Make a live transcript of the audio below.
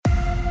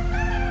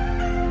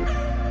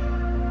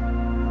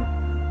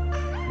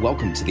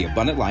Welcome to the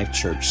Abundant Life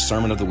Church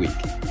Sermon of the Week.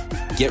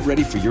 Get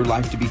ready for your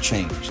life to be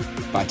changed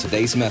by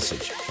today's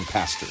message from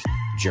Pastor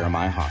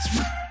Jeremiah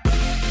Hosmer.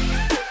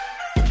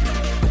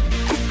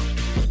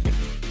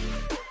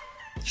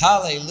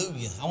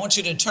 Hallelujah. I want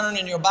you to turn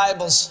in your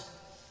Bibles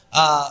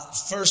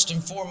first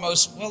and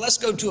foremost. Well, let's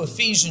go to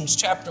Ephesians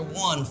chapter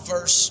 1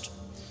 first.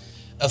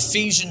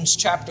 Ephesians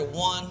chapter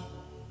 1.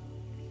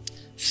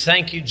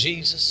 Thank you,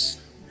 Jesus.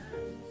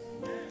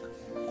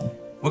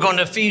 We're going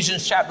to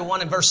Ephesians chapter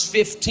 1 and verse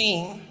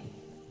 15.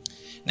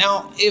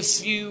 Now,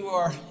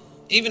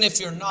 even if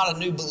you're not a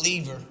new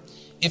believer,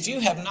 if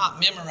you have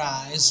not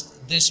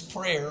memorized this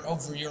prayer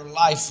over your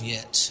life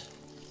yet,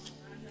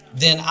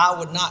 then I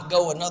would not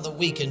go another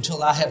week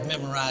until I have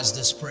memorized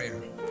this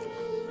prayer.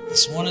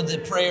 It's one of the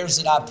prayers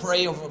that I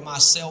pray over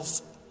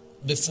myself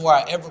before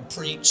I ever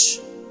preach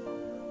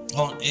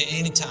on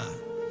any time.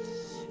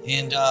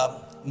 And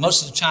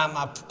most of the time,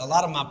 a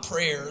lot of my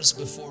prayers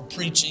before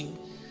preaching,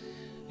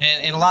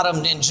 and a lot of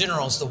them in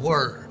general, is the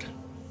Word.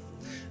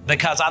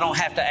 Because I don't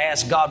have to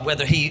ask God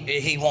whether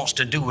He wants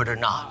to do it or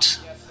not.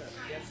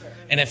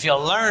 And if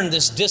you'll learn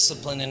this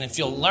discipline and if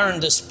you'll learn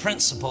this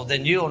principle,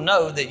 then you'll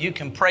know that you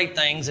can pray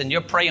things and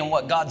you're praying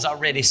what God's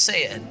already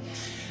said.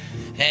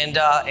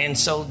 And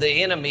so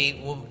the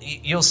enemy,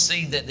 you'll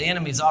see that the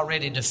enemy's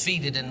already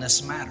defeated in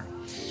this matter.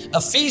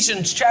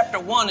 Ephesians chapter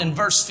 1 and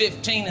verse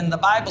 15, and the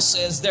Bible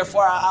says,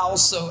 "Therefore I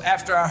also,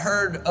 after I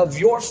heard of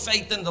your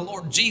faith in the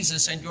Lord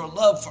Jesus and your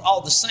love for all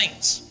the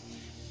saints,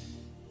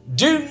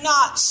 do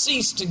not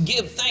cease to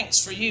give thanks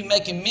for you,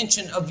 making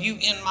mention of you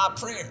in my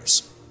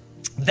prayers,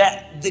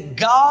 that the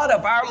God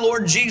of our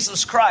Lord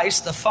Jesus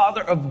Christ, the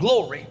Father of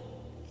glory,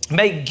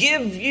 may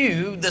give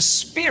you the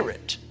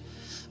spirit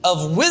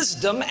of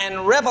wisdom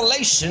and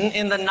revelation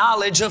in the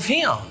knowledge of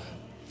Him,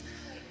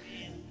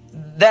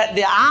 that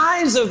the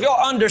eyes of your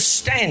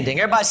understanding,"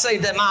 everybody say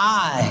that,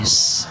 my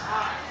eyes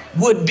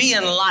would be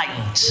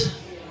enlightened.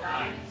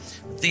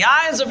 The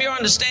eyes of your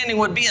understanding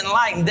would be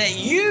enlightened, that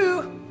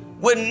you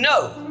would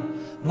know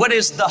what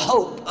is the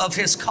hope of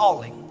His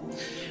calling,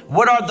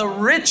 what are the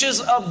riches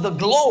of the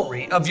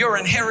glory of your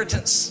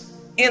inheritance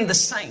in the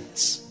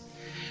saints,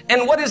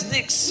 and what is the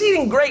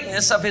exceeding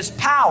greatness of His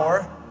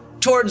power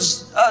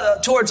towards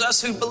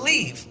us who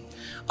believe,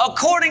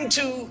 according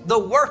to the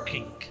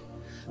working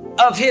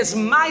of His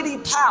mighty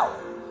power,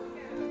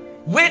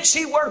 which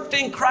He worked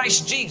in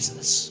Christ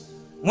Jesus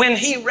when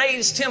He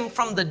raised Him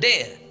from the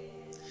dead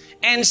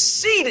and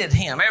seated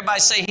Him.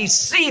 Everybody say He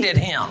seated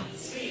Him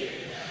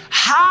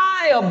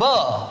high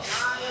above.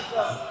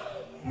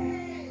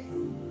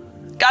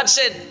 God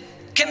said,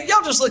 can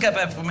y'all just look up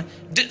that for me?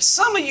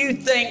 Some of you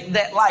think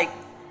that like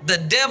the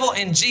devil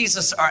and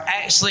Jesus are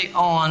actually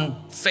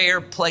on fair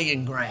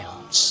playing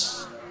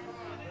grounds.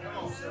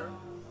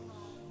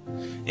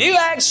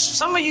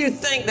 Some of you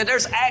think that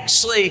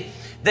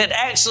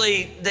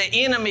the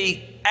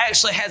enemy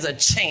actually has a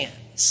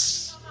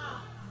chance.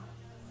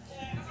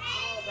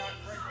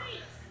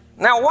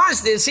 Now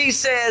watch this. He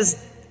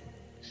says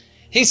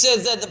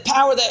that the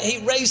power that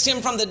He raised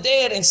Him from the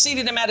dead and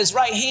seated Him at His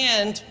right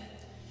hand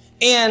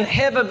in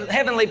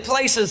heavenly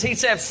places, He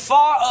said,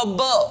 far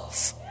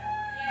above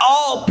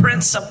all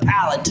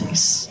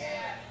principalities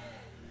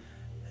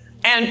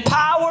and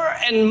power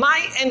and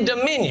might and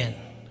dominion.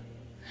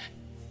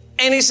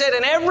 And He said,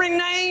 in every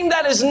name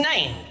that is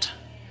named,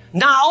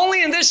 not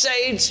only in this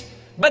age,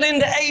 but in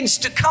the age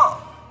to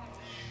come.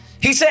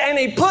 He said, and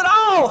He put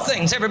all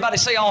things, everybody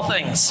say all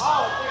things.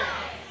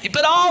 He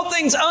put all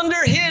things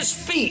under His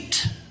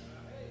feet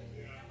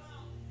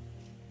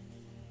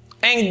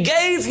and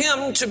gave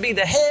Him to be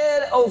the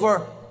head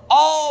over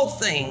all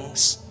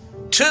things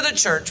to the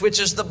church,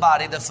 which is the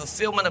body, the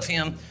fulfillment of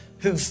Him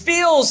who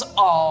fills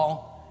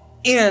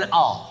all in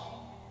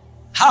all.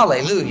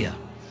 Hallelujah.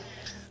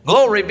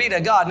 Glory be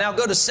to God. Now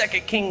go to 2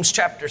 Kings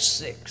chapter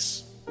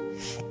 6.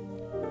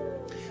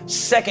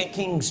 2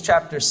 Kings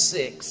chapter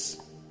 6.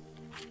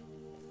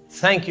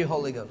 Thank you,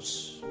 Holy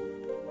Ghost.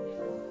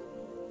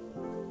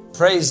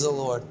 Praise the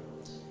Lord.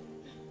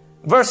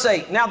 Verse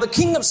 8. Now the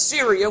king of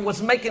Syria was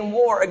making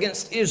war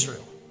against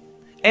Israel,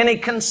 and he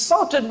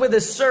consulted with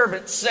his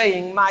servants,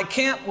 saying, my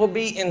camp will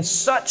be in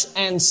such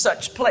and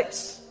such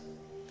place.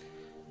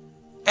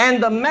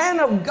 And the man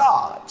of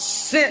God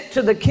sent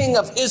to the king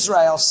of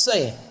Israel,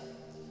 saying,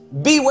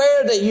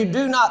 beware that you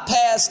do not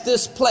pass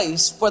this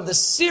place, for the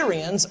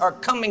Syrians are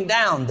coming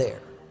down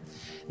there.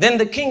 Then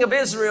the king of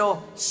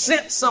Israel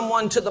sent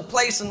someone to the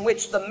place in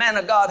which the man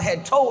of God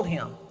had told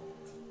him.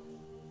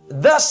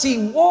 Thus he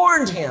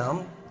warned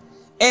him,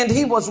 and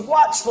he was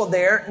watchful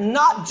there,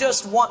 not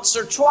just once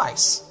or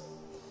twice.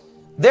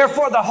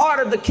 Therefore the heart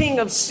of the king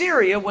of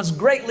Syria was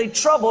greatly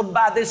troubled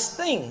by this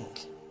thing.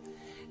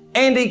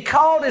 And he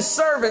called his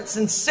servants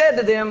and said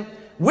to them,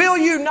 will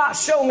you not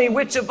show me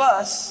which of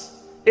us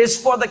is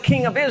for the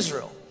king of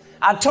Israel?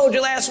 I told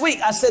you last week,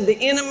 I said the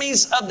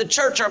enemies of the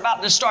church are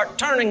about to start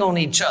turning on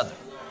each other.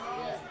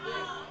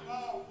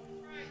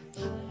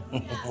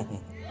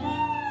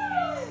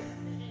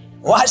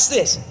 Watch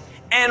this.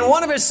 And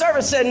one of his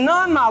servants said,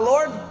 none, my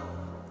lord.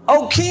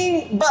 O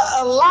king, but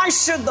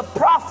Elisha the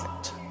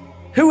prophet,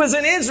 who is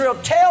in Israel,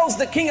 tells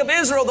the king of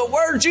Israel the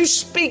words you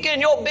speak in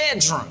your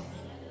bedroom.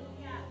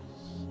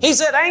 He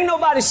said, ain't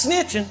nobody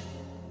snitching.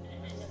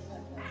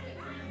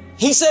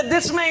 He said,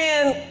 this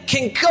man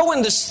can go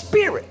in the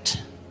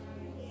spirit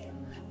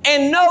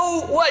and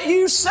know what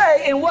you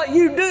say and what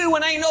you do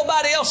when ain't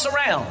nobody else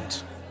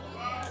around.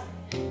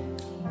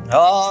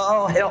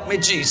 Oh, help me,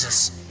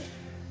 Jesus.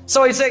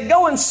 So he said,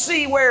 go and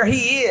see where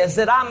he is,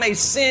 that I may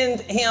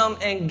send him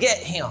and get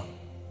him.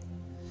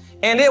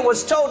 And it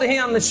was told to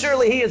him that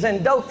surely he is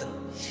in Dothan.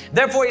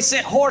 Therefore he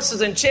sent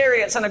horses and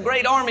chariots and a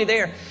great army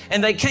there.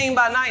 And they came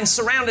by night and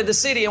surrounded the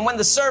city. And when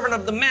the servant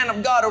of the man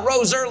of God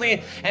arose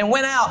early and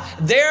went out,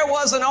 there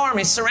was an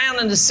army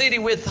surrounding the city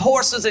with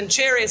horses and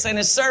chariots. And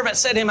his servant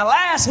said to him,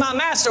 alas, my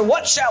master,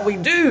 what shall we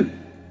do?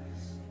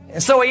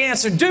 And so he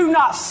answered, do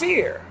not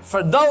fear,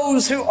 for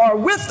those who are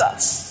with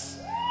us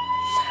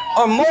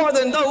are more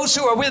than those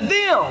who are with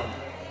them.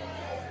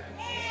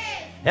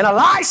 And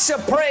Elisha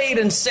prayed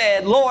and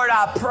said, Lord,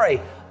 I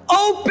pray,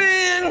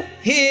 open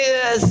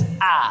his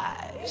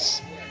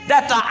eyes,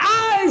 that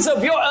the eyes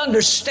of your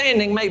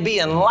understanding may be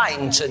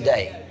enlightened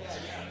today.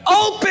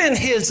 Open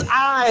his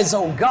eyes,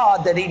 O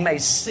God, that he may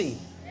see.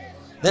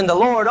 Then the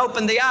Lord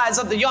opened the eyes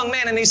of the young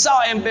man, and he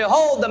saw, and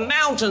behold, the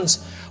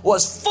mountains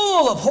was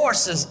full of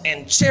horses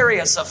and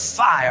chariots of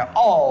fire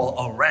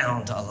all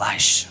around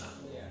Elisha.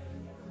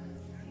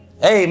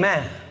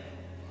 Amen.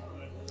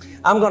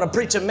 I'm going to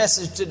preach a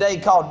message today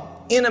called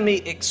Enemy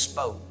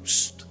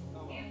Exposed.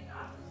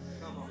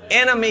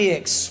 Enemy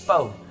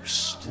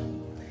Exposed.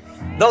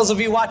 Those of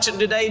you watching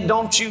today,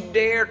 don't you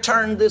dare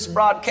turn this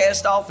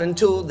broadcast off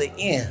until the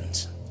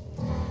end,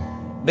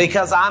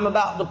 because I'm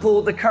about to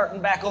pull the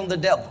curtain back on the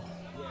devil.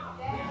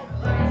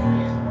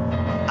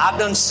 I've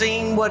done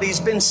seen what he's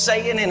been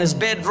saying in his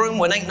bedroom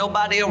when ain't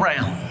nobody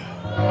around.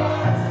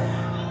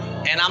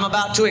 And I'm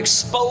about to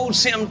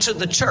expose him to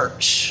the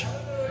church.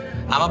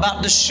 I'm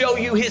about to show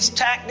you his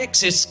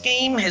tactics, his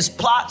scheme, his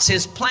plots,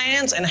 his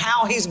plans, and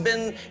how he's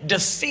been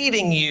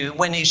defeating you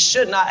when he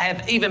should not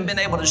have even been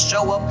able to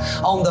show up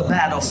on the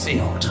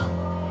battlefield.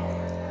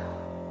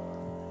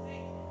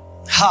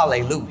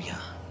 Hallelujah.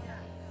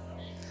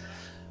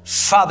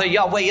 Father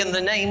Yahweh, in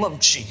the name of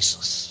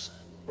Jesus,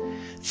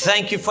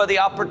 thank you for the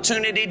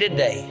opportunity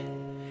today.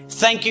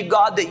 Thank you,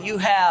 God, that you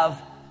have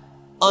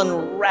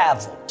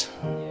unraveled,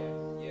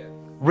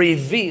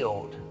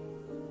 revealed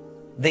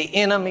the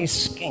enemy's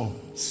schemes,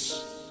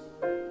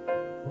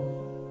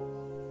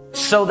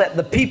 so that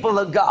the people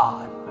of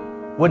God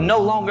would no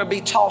longer be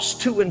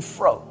tossed to and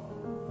fro,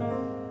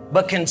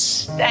 but can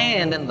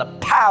stand in the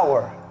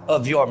power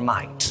of your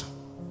might.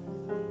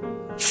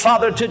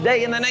 Father,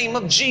 today in the name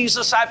of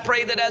Jesus, I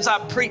pray that as I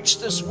preach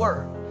this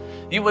word,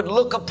 you would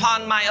look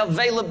upon my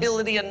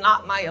availability and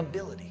not my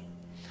ability.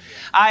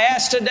 I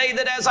ask today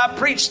that as I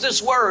preach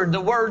this word, the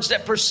words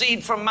that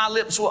proceed from my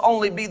lips will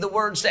only be the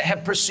words that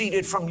have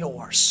proceeded from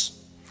yours.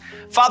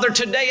 Father,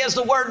 today as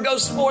the word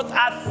goes forth,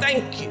 I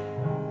thank you.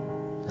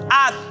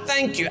 I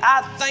thank you.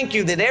 I thank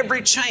you that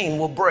every chain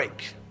will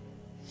break.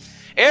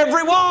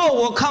 Every wall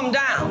will come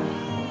down.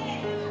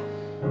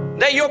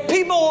 That your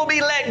people will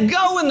be let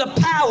go in the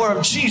power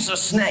of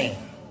Jesus' name.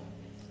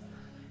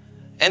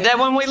 And that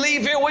when we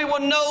leave here, we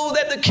will know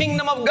that the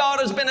kingdom of God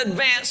has been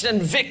advanced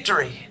in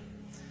victory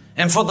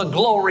and for the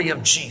glory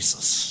of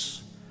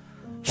Jesus.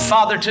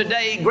 Father,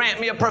 today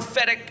grant me a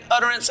prophetic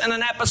utterance and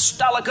an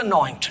apostolic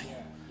anointing.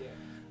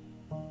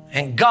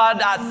 And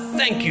God, I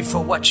thank you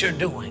for what you're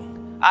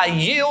doing. I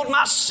yield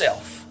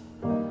myself.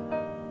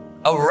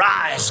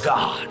 Arise,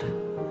 God,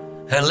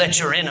 and let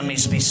your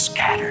enemies be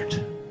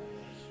scattered.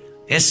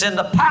 It's in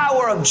the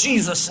power of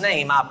Jesus'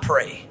 name I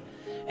pray.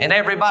 And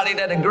everybody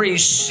that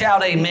agrees,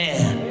 shout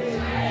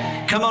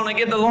amen. Come on and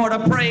give the Lord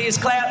a praise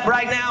clap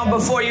right now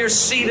before you're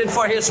seated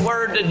for his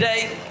word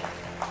today.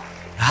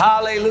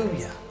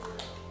 Hallelujah.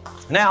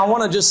 Now I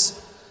want to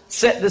just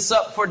set this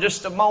up for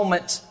just a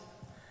moment.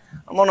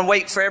 I'm going to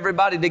wait for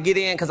everybody to get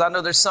in, because I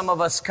know there's some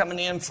of us coming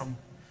in from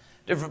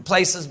different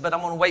places, but I'm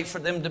going to wait for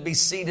them to be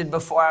seated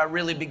before I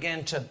really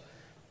begin to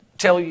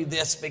tell you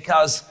this,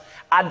 because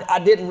I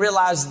didn't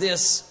realize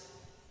this.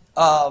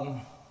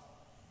 I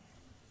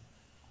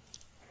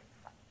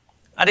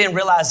didn't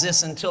realize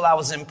this until I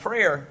was in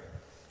prayer.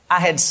 I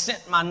had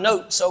sent my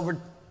notes over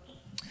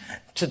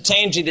to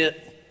Tangi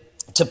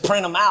to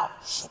print them out.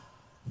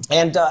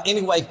 And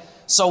anyway,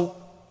 so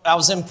I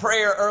was in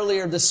prayer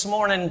earlier this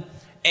morning,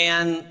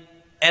 and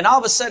all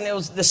of a sudden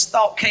this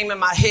thought came in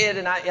my head,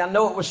 and I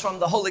know it was from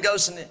the Holy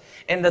Ghost,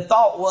 and the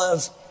thought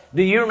was,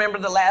 do you remember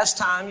the last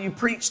time you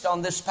preached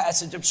on this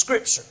passage of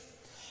Scripture?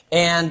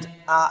 And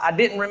I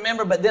didn't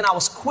remember, but then I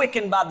was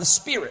quickened by the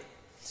Spirit.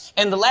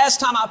 And the last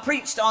time I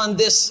preached on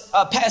this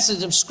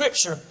passage of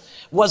Scripture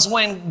was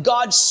when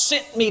God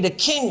sent me to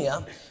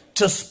Kenya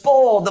to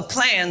spoil the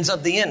plans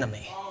of the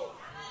enemy.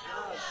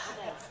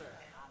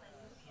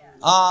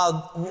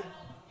 The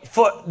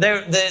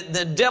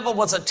devil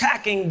was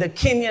attacking the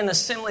Kenyan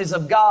Assemblies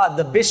of God.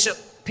 The Bishop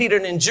Peter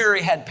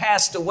Njuri had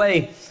passed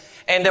away,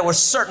 And there were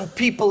certain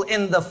people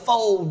in the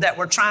fold that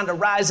were trying to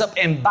rise up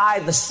and buy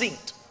the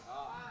seat.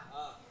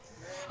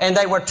 And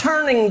they were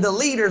turning the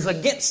leaders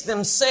against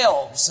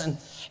themselves.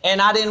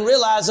 And I didn't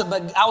realize it,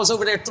 but I was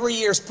over there 3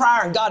 years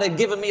prior, and God had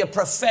given me a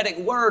prophetic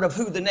word of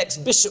who the next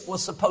bishop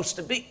was supposed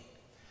to be.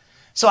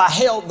 So I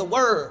held the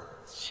word.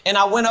 And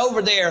I went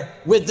over there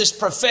with this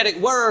prophetic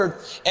word,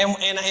 and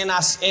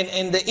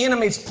the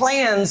enemy's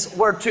plans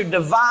were to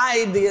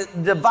divide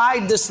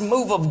this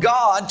move of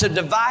God, to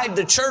divide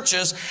the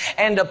churches,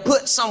 and to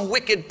put some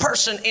wicked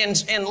person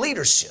in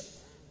leadership.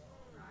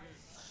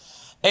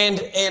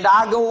 And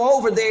I go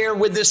over there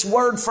with this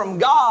word from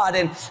God,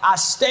 and I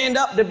stand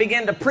up to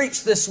begin to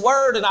preach this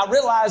word, and I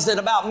realized that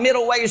about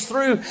middle ways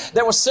through,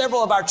 there were some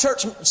of our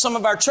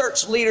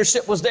church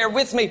leadership was there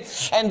with me,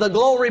 and the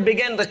glory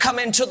began to come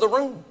into the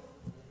room.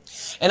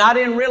 And I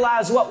didn't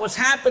realize what was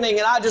happening,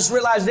 and I just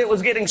realized it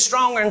was getting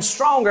stronger and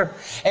stronger.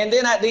 And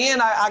then at the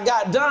end, I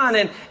got done,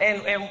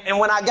 and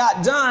when I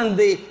got done,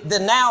 the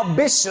now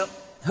bishop,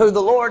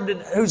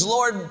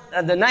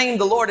 the name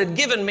the Lord had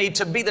given me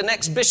to be the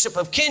next bishop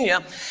of Kenya,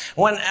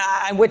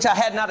 which I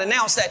had not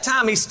announced that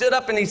time, he stood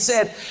up and he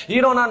said,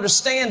 "You don't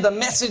understand, the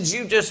message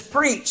you just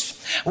preached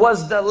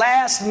was the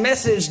last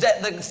message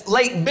that the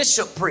late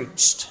bishop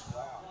preached.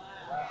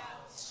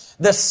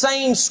 The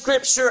same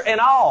scripture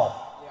and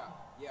all."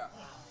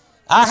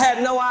 I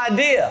had no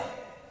idea.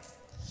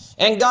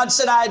 And God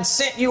said, "I had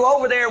sent you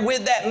over there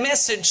with that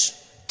message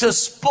to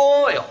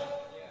spoil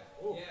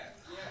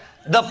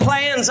the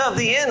plans of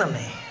the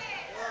enemy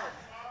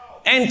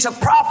and to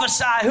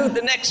prophesy who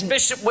the next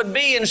bishop would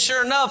be." And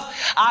sure enough,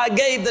 I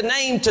gave the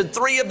name to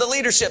 3 of the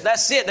leadership.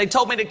 That's it. They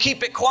told me to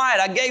keep it quiet.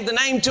 I gave the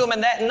name to him,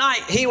 and that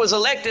night he was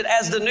elected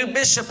as the new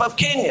bishop of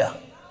Kenya.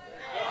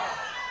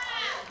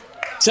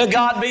 To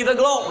God be the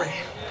glory.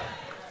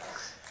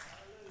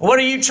 What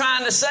are you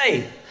trying to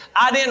say?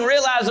 I didn't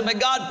realize it, but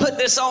God put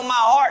this on my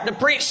heart to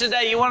preach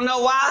today. You want to know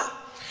why?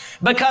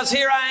 Because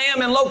here I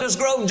am in Locust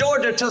Grove,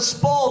 Georgia, to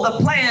spoil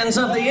the plans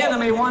of the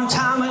enemy one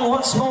time and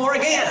once more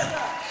again.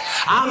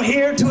 I'm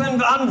here to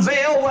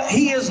unveil what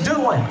he is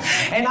doing.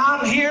 And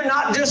I'm here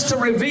not just to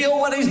reveal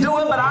what he's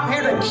doing, but I'm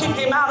here to kick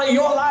him out of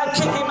your life,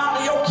 kick him out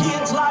of your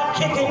kids' life,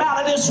 kick him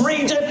out of this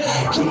region,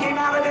 kick him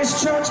out of this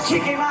church,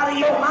 kick him out of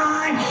your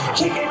mind,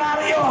 kick him out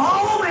of your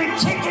home, and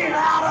kick him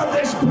out of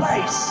this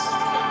place.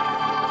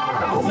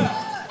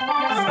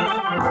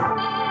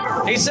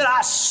 He said,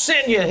 "I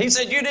sent you." He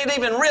said, "You didn't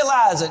even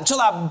realize it until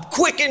I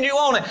quickened you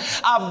on it.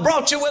 I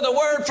brought you with a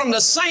word from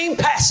the same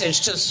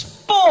passage to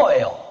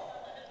spoil,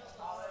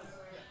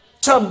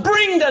 to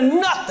bring to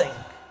nothing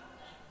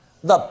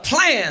the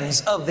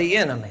plans of the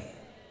enemy."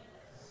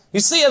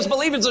 You see, as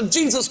believers of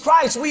Jesus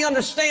Christ, we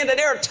understand that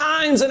there are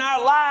times in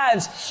our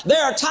lives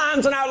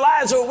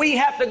where we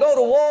have to go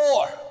to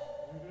war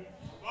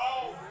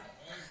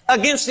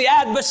against the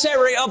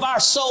adversary of our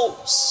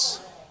souls.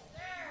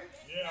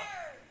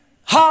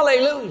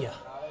 Hallelujah.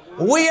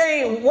 We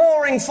ain't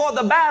warring for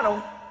the battle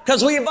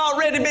because we've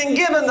already been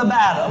given the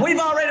battle.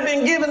 We've already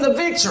been given the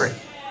victory.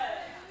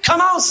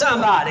 Come on,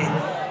 somebody.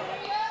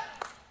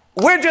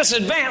 We're just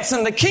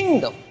advancing the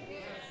kingdom.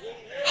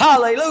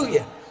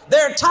 Hallelujah.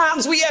 There are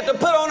times we have to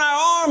put on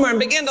our armor and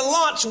begin to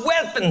launch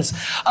weapons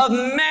of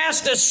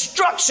mass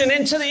destruction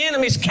into the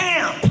enemy's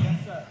camp.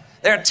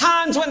 There are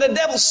times when the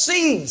devil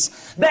sees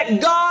that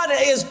God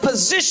is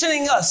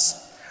positioning us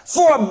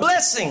for a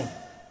blessing,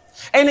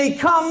 and he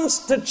comes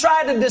to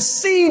try to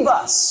deceive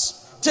us,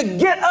 to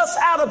get us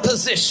out of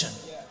position.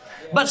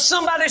 But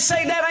somebody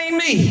say, "That ain't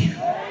me."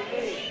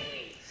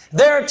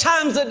 There are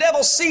times the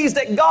devil sees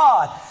that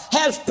God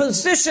has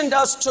positioned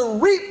us to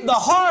reap the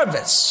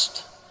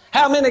harvest.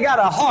 How many got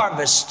a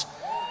harvest?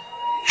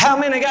 How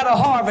many got a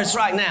harvest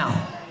right now?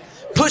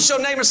 Push your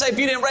neighbor and say, "If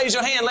you didn't raise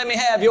your hand, let me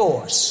have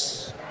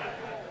yours."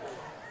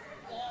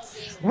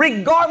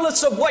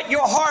 Regardless of what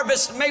your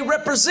harvest may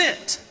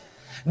represent.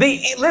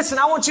 Listen,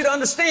 I want you to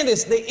understand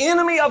this. The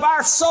enemy of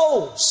our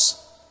souls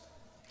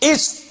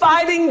is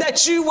fighting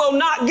that you will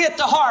not get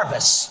the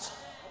harvest.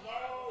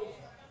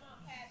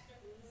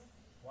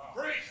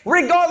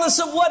 Regardless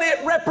of what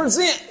it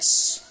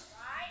represents.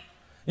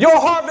 Your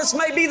harvest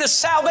may be the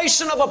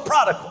salvation of a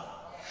prodigal.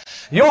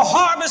 Your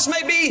harvest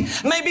may be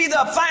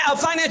a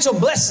financial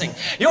blessing.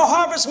 Your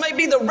harvest may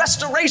be the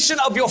restoration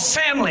of your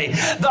family.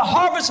 The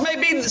harvest may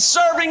be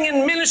serving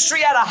in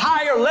ministry at a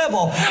higher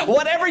level.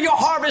 Whatever your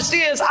harvest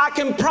is, I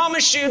can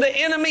promise you the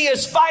enemy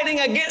is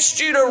fighting against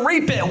you to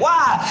reap it.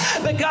 Why?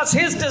 Because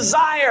his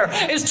desire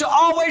is to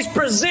always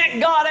present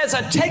God as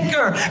a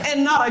taker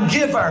and not a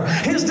giver.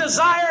 His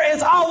desire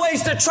is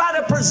always to try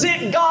to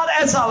present God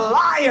as a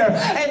liar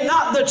and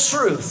not the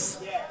truth.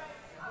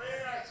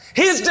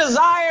 His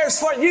desire is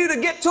for you to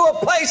get to a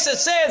place that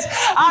says,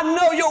 "I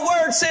know your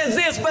word says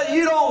this, but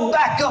you don't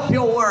back up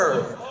your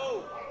word."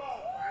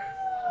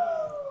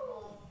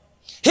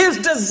 His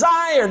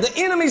desire, the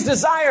enemy's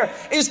desire,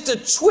 is to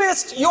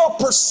twist your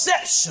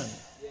perception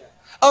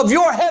of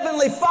your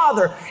heavenly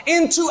Father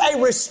into a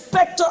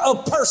respecter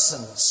of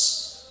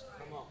persons.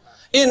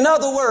 In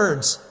other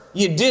words,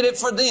 you did it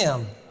for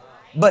them,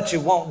 but you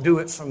won't do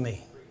it for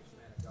me.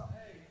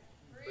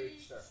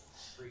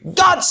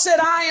 God said,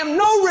 I am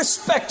no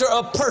respecter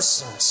of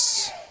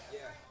persons,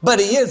 but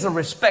He is a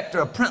respecter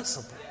of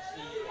principles.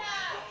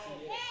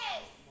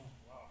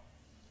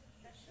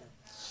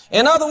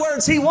 In other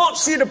words, He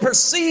wants you to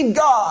perceive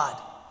God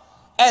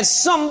as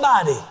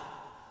somebody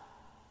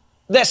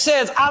that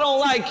says, I don't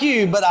like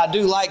you, but I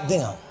do like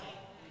them.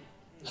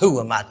 Who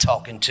am I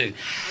talking to?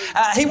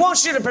 He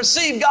wants you to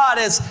perceive God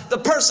as the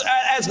person,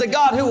 as the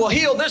God who will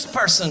heal this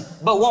person,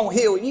 but won't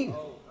heal you.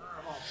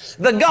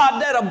 The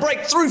God that'll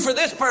break through for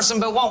this person,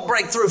 but won't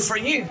break through for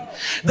you.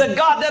 The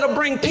God that'll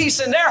bring peace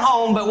in their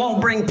home, but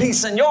won't bring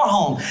peace in your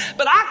home.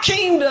 But I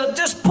came to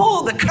just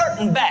pull the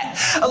curtain back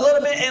a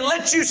little bit and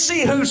let you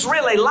see who's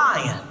really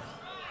lying.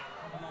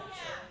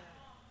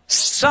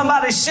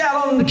 Somebody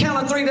shout on the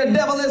count of three, the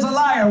devil is a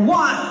liar.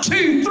 1,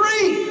 2,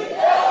 3.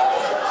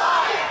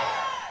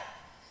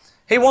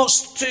 He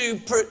wants to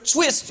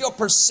twist your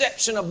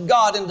perception of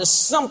God into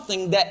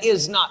something that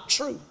is not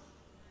true.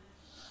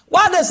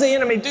 Why does the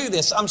enemy do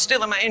this? I'm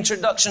still in my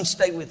introduction.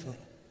 Stay with me.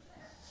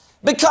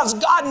 Because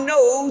God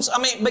knows,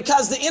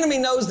 because the enemy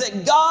knows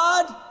that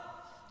God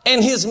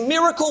and His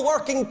miracle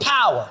working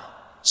power,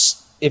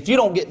 if you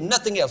don't get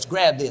nothing else,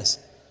 grab this,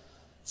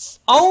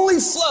 only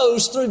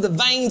flows through the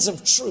veins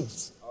of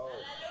truth.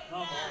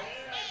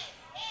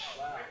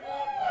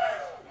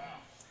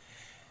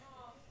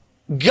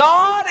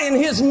 God and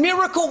His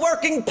miracle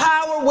working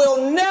power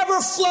will never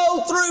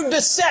flow through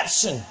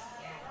deception.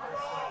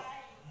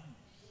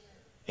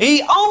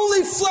 He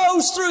only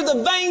flows through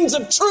the veins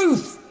of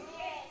truth.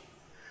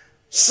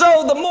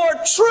 So the more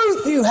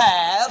truth you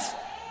have,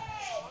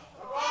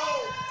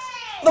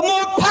 the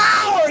more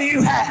power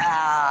you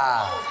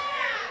have.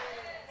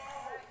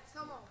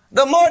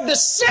 The more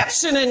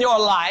deception in your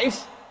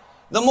life,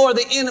 the more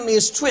the enemy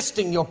is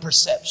twisting your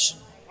perception.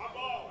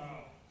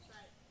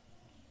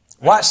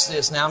 Watch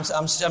this now.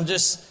 I'm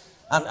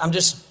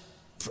just,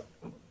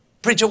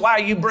 preacher, why are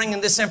you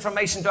bringing this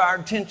information to our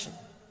attention?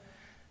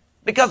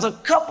 Because a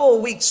couple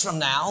of weeks from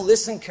now,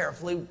 listen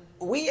carefully,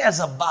 we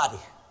as a body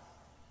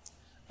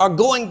are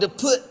going to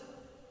put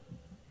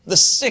the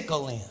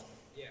sickle in.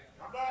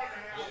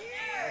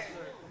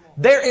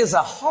 There is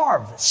a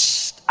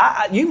harvest.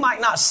 You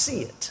might not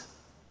see it.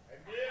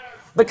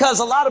 Because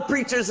a lot of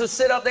preachers will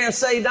sit up there and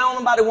say, don't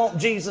nobody want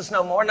Jesus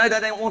no more. No,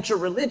 they don't want your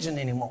religion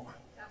anymore.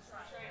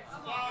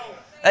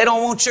 They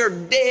don't want your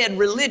dead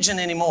religion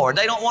anymore.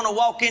 They don't want to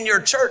walk in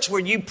your church where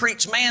you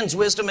preach man's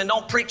wisdom and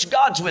don't preach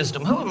God's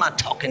wisdom. Who am I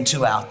talking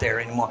to out there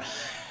anymore?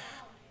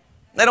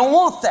 They don't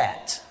want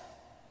that.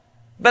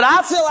 But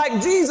I feel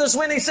like Jesus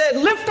when He said,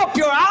 lift up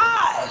your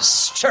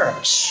eyes,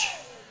 church,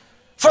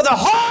 for the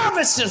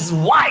harvest is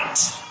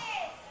white.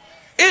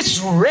 It's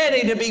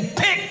ready to be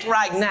picked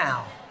right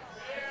now.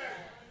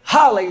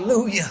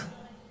 Hallelujah.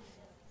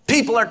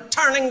 People are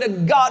turning to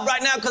God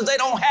right now because they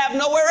don't have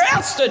nowhere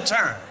else to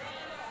turn.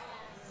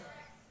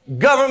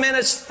 Government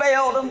has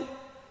failed them.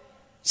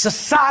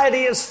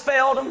 Society has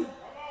failed them.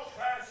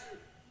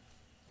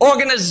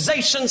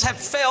 Organizations have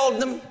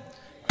failed them.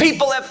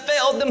 People have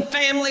failed them.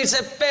 Families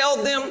have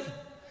failed them.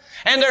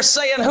 And they're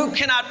saying, who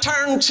can I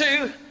turn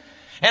to?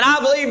 And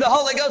I believe the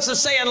Holy Ghost is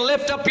saying,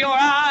 lift up your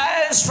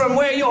eyes from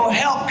where your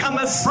help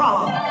cometh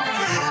from.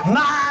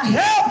 My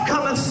help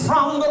cometh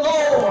from the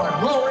Lord.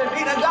 Glory be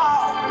to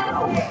God.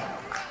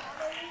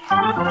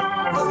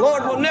 The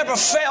Lord will never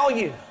fail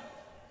you.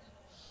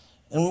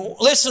 And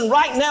listen,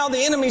 right now the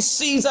enemy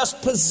sees us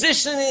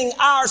positioning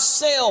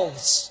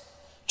ourselves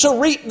to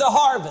reap the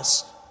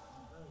harvest.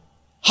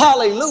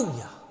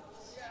 Hallelujah.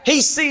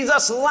 He sees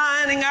us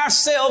lining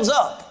ourselves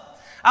up.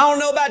 I don't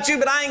know about you,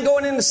 but I ain't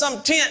going into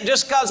some tent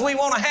just because we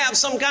want to have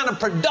some kind of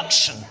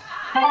production.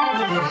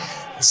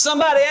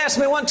 Somebody asked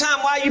me one time,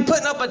 why are you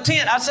putting up a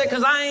tent? I said,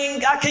 because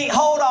I can't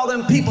hold all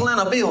them people in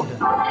a building.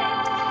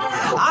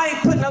 I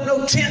ain't putting up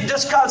no tent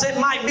just because it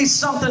might be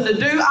something to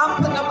do.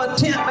 I'm putting up a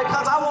tent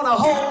because I want to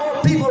hold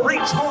more people,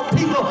 reach more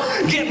people,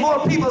 get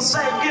more people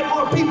saved, get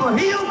more people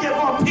healed, get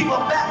more people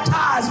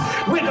baptized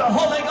with the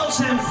Holy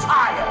Ghost and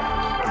fire.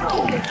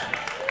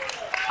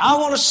 I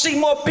want to see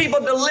more people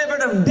delivered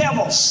of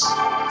devils.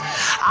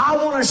 I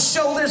want to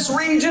show this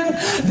region,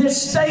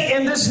 this state,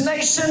 and this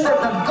nation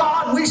that the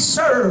God we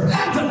serve,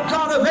 the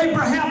God of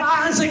Abraham,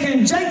 Isaac,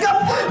 and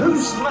Jacob,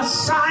 whose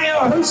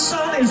Messiah or whose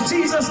son is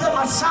Jesus the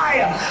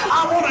Messiah.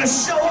 I want to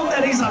show them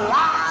that He's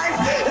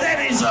alive, that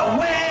He's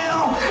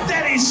well,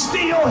 that He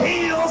still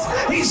heals,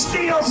 He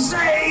still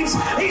saves,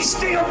 He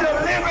still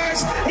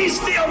delivers, He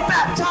still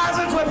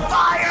baptizes with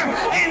fire,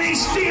 and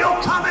He's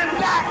still coming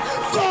back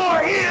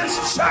for His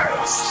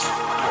church.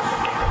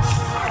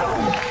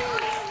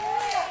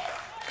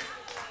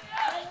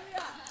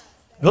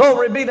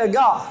 Glory be to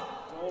God.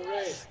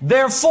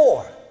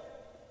 Therefore,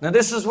 now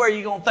this is where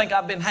you're going to think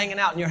I've been hanging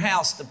out in your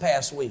house the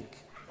past week,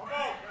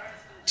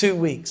 2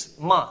 weeks,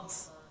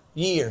 month,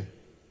 year.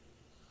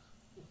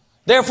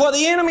 Therefore,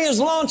 the enemy is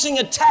launching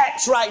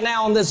attacks right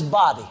now on this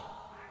body,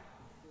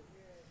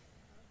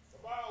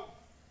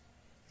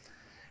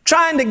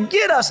 trying to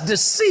get us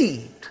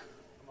deceived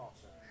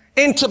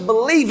into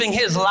believing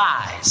his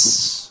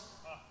lies.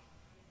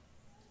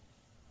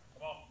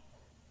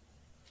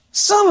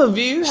 Some of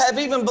you have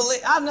even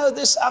believed, I know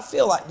this, I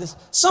feel like this.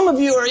 Some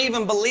of you are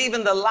even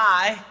believing the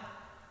lie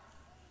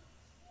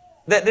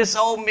that this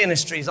old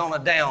ministry is on a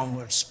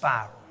downward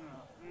spiral.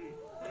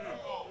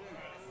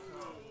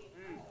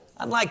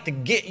 I'd like to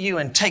get you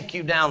and take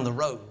you down the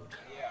road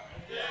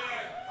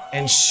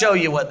and show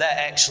you what that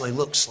actually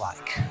looks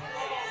like.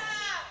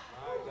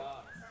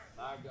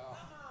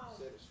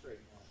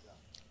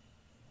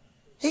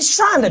 He's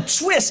trying to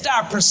twist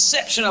our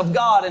perception of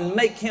God and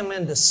make him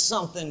into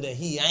something that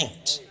he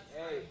ain't.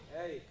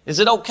 Is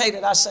it okay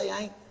that I say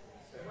ain't?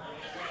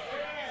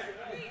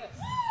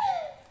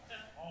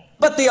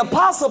 But the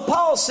Apostle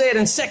Paul said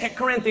in 2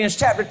 Corinthians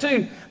chapter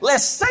 2,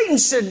 lest Satan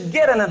should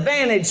get an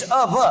advantage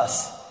of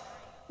us.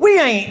 We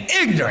ain't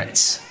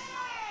ignorant.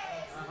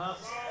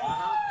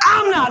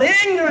 I'm not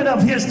ignorant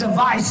of his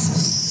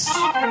devices.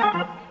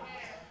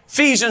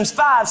 Ephesians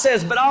 5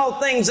 says, but all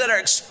things that are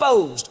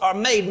exposed are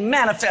made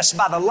manifest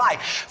by the light.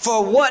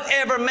 For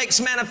whatever makes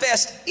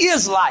manifest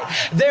is light.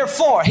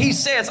 Therefore, he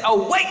says,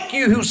 awake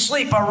you who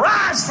sleep,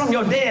 arise from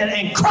your dead,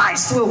 and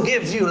Christ will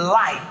give you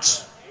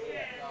light.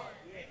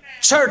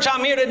 Church,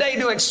 I'm here today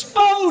to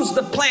expose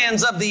the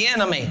plans of the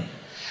enemy.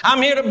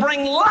 I'm here to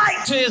bring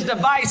light to his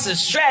devices,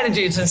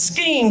 strategies, and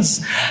schemes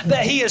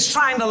that he is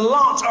trying to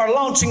launch or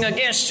launching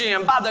against you.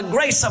 And by the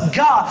grace of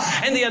God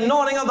and the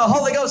anointing of the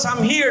Holy Ghost,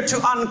 I'm here to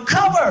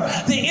uncover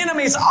the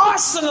enemy's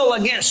arsenal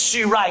against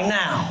you right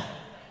now.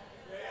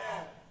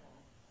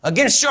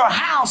 Against your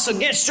house,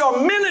 against your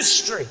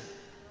ministry.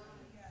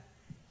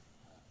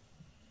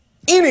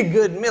 Any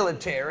good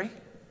military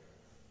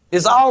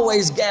is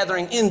always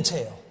gathering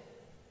intel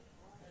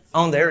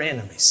on their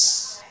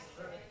enemies.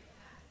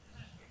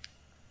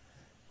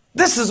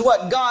 This is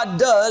what God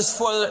does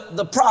for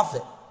the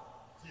prophet.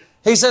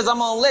 He says, I'm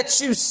going to let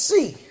you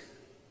see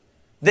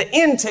the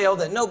intel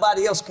that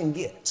nobody else can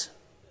get.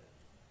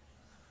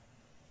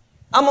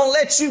 I'm going to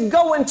let you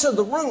go into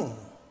the room.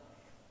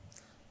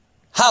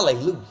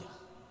 Hallelujah.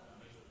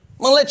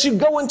 I'm going to let you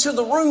go into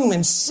the room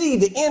and see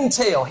the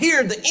intel,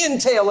 hear the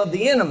intel of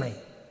the enemy,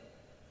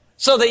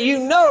 so that you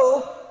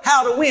know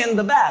how to win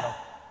the battle.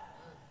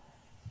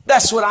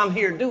 That's what I'm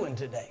here doing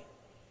today.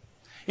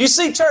 You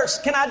see,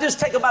 church, can I just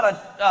take about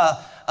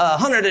a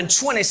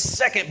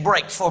 120-second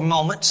break for a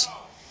moment?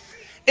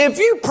 If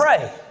you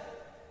pray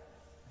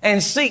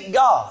and seek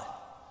God,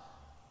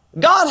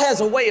 God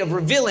has a way of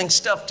revealing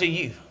stuff to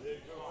you.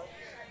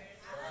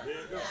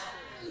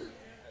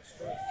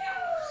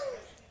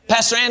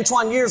 Pastor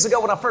Antoine, years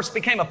ago when I first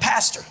became a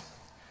pastor,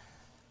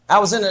 I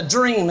was in a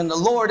dream, and the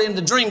Lord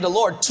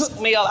took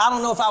me up. I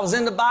don't know if I was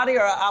in the body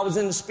or I was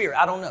in the spirit.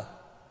 I don't know.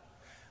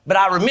 But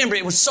I remember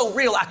it was so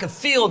real, I could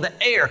feel the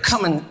air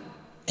coming,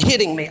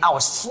 hitting me. I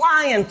was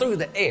flying through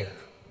the air.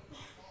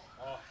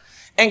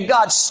 And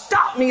God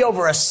stopped me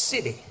over a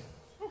city.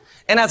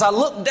 And as I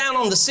looked down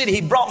on the city, he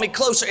brought me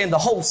closer, and the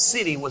whole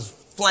city was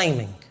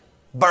flaming,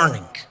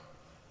 burning.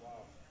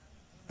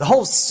 The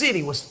whole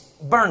city was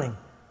burning.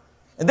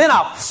 And then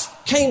I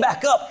came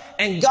back up,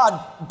 and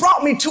God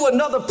brought me to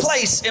another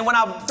place. And when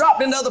I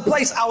dropped in another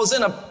place, I was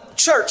in a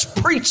church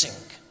preaching.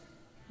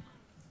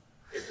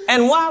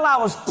 And while I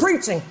was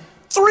preaching,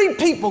 3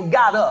 people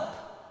got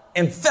up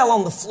and fell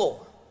on the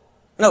floor.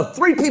 No,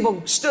 3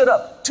 people stood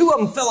up. 2 of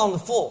them fell on the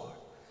floor.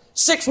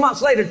 6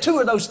 months later, 2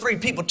 of those 3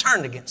 people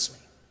turned against me.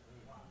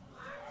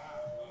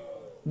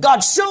 God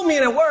showed me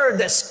in a word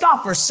that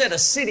scoffers set a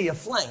city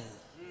aflame.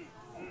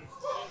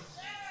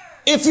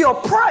 If you'll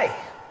pray,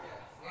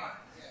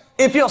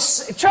 if you'll,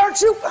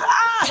 church,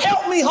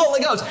 help me,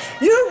 Holy Ghost.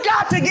 You've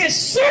got to get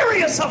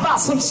serious about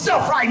some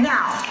stuff right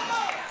now.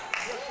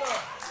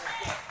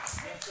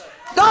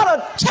 God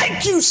will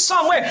take you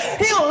somewhere.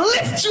 He'll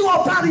lift you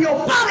up out of your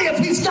body if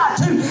he's got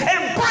to,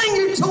 and bring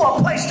you to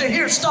a place to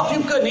hear stuff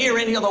you couldn't hear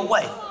any other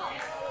way.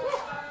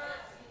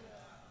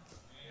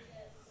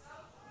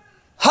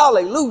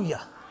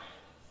 Hallelujah.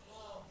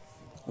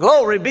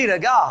 Glory be to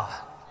God.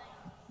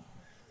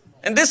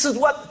 And this is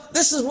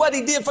what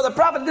he did for the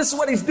prophet. This is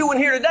what he's doing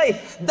here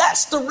today.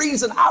 That's the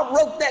reason I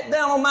wrote that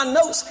down on my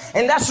notes.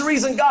 And that's the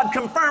reason God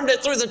confirmed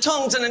it through the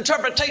tongues and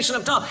interpretation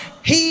of tongues.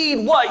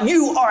 Heed what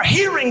you are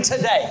hearing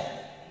today.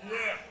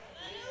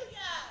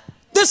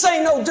 This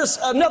ain't no just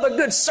another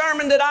good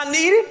sermon that I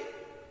needed.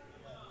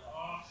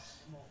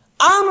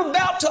 I'm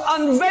about to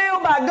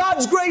unveil by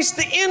God's grace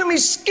the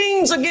enemy's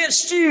schemes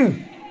against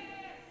you.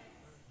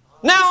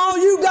 Now all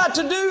you got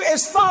to do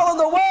is follow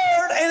the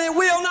word, and it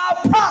will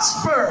not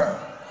prosper.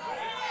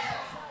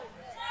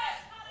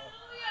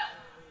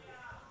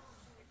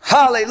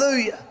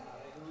 Hallelujah.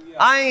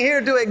 I ain't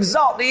here to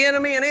exalt the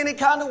enemy in any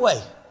kind of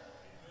way.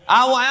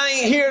 I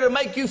ain't here to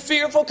make you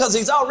fearful, because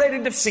he's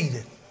already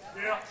defeated.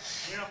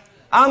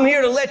 I'm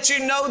here to let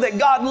you know that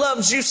God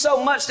loves you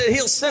so much that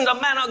he'll send a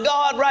man of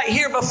God right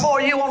here before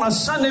you on a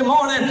Sunday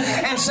morning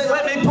and say,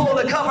 let me pull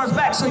the covers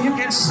back so you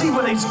can see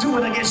what he's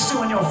doing against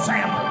you and your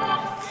family.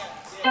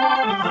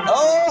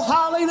 Oh,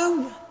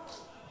 hallelujah.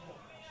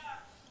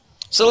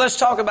 So let's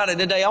talk about it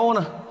today. I want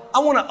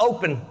to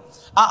open.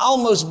 I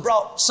almost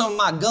brought some of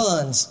my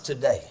guns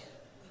today.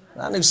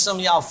 I knew some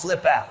of y'all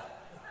flip out.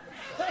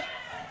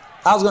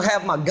 I was going to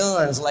have my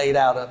guns laid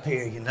out up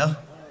here, you know.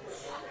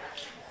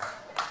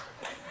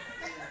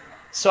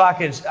 So I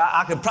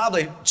could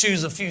probably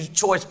choose a few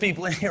choice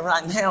people in here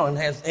right now and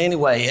have,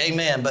 anyway,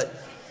 amen. But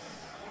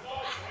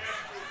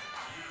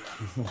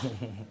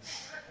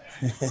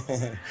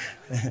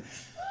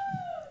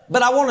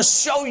but I want to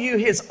show you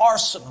his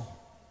arsenal.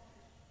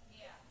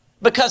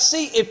 Because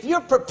see, if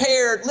you're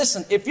prepared,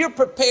 listen, if you're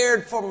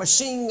prepared for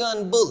machine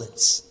gun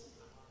bullets,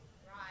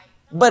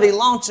 but he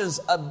launches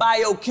a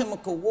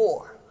biochemical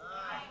war,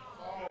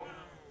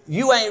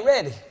 you ain't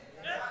ready.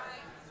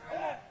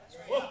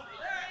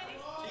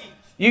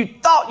 You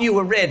thought you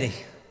were ready.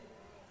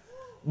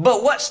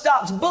 But what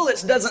stops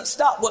bullets doesn't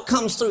stop what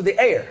comes through the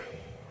air.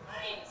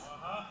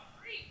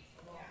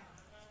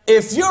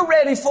 If you're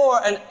ready for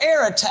an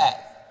air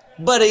attack,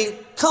 but he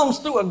comes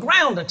through a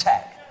ground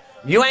attack,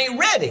 you ain't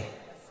ready.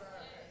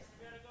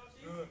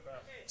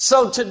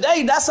 So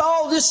today, that's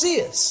all this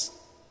is.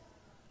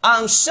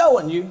 I'm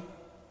showing you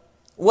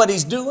what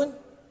he's doing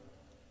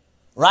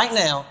right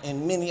now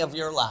in many of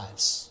your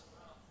lives.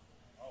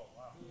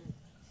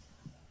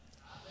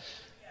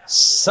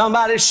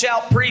 Somebody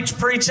shout, preach,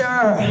 preacher.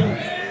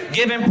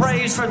 Give him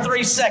praise for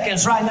 3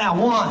 seconds right now.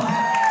 1,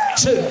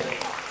 2.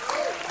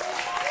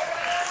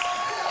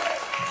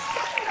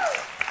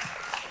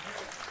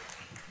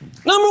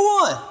 Number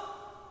 1,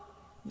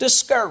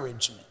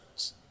 discouragement.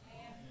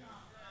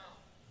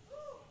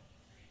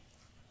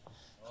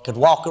 I could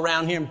walk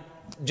around here and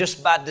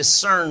just by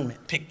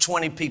discernment pick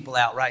 20 people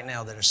out right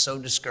now that are so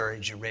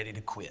discouraged you're ready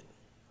to quit.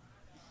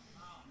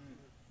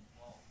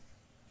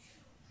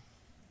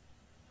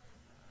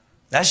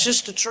 That's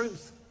just the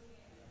truth.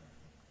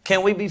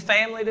 Can we be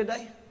family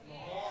today?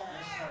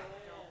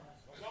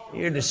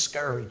 You're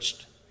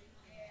discouraged.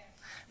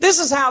 This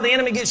is how the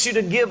enemy gets you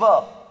to give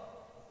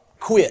up.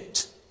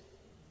 Quit.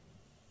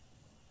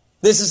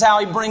 This is how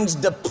he brings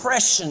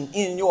depression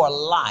in your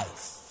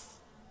life.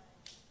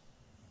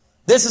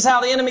 This is how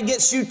the enemy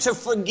gets you to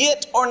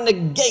forget or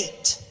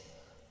negate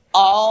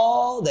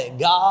all that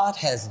God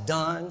has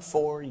done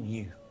for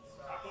you.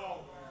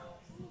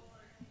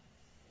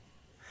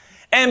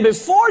 And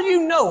before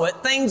you know it,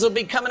 things will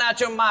be coming out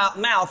your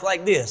mouth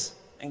like this.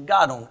 And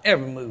God don't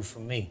ever move for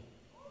me.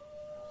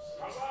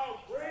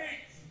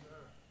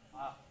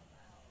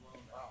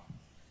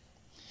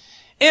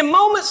 In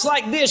moments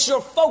like this, your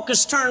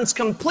focus turns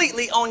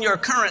completely on your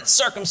current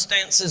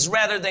circumstances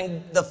rather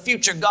than the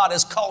future God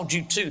has called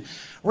you to.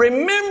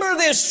 Remember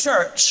this,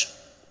 church.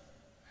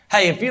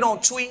 Hey, if you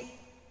don't tweet,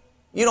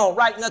 you don't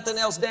write nothing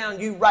else down,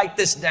 you write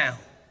this down.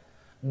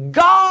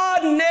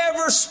 God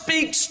never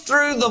speaks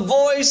through the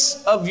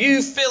voice of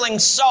you feeling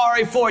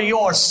sorry for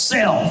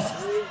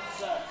yourself.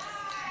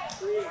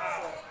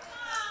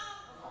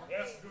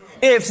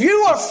 If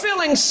you are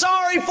feeling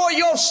sorry for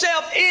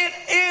yourself, it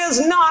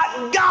is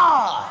not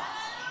God.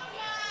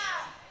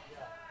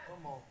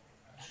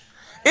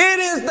 It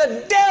is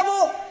the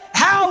devil.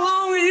 How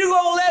long are you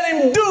going to let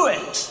him do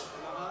it?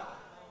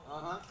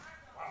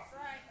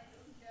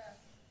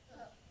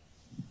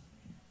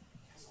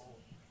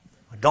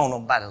 Don't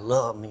nobody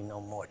love me no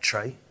more,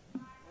 Trey.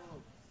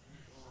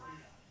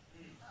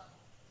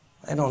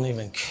 They don't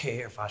even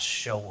care if I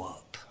show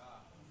up.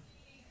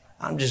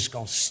 I'm just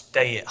going to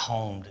stay at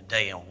home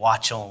today and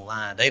watch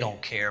online. They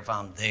don't care if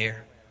I'm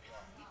there.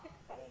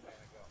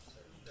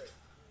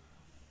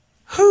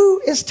 Who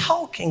is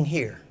talking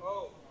here?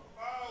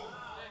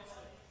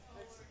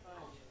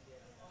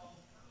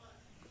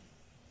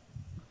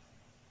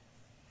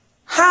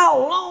 How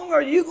long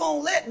are you going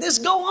to let this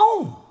go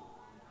on?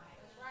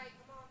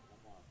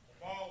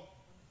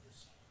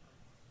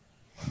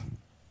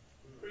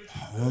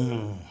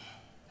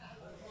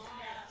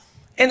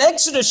 In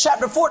Exodus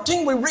chapter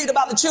 14, we read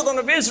about the children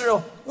of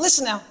Israel.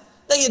 Listen now,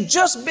 they had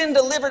just been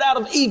delivered out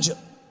of Egypt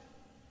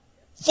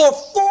for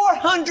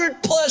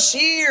 400 plus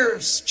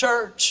years,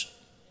 church.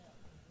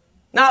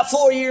 Not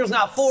 4 years,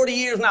 not 40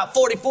 years, not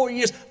 44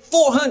 years.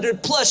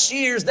 400 plus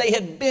years they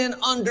had been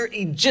under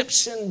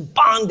Egyptian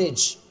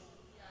bondage.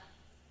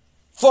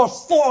 For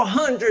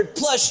 400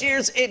 plus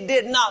years, it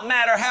did not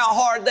matter how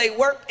hard they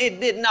worked.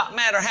 It did not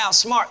matter how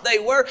smart they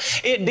were.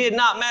 It did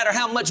not matter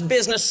how much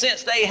business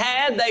sense they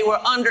had. They were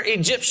under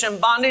Egyptian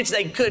bondage.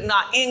 They could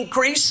not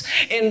increase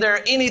in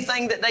their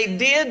anything that they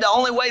did. The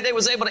only way they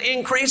was able to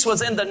increase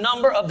was in the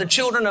number of the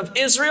children of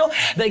Israel.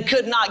 They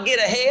could not get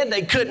ahead.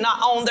 They could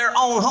not own their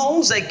own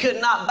homes. They could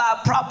not buy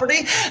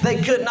property.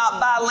 They could not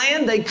buy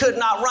land. They could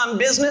not run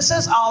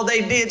businesses. All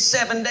they did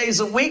 7 days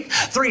a week,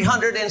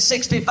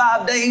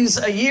 365 days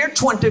a year,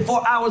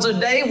 24 hours a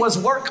day was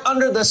work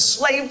under the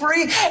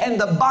slavery and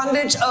the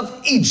bondage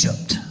of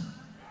Egypt.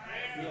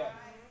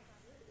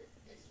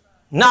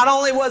 Not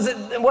only was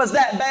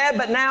that bad,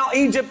 but now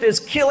Egypt is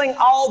killing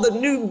all the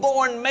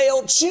newborn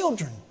male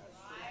children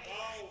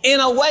in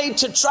a way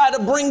to try to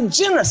bring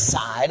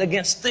genocide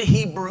against the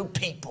Hebrew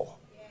people.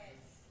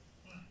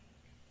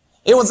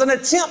 It was an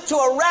attempt to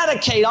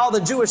eradicate all the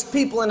Jewish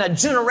people in a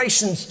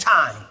generation's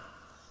time.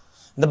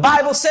 The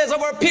Bible says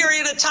over a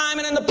period of time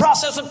and in the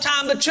process of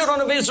time, the children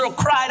of Israel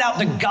cried out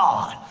to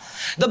God.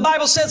 The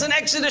Bible says in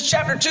Exodus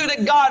chapter 2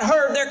 that God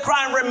heard their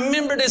cry and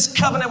remembered his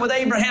covenant with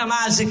Abraham,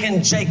 Isaac,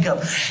 and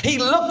Jacob. He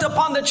looked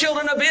upon the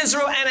children of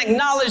Israel and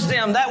acknowledged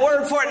them. That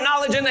word for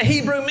acknowledge in the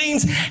Hebrew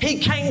means he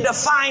came to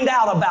find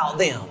out about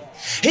them.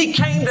 He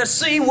came to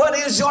see what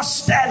is your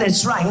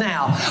status right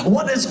now.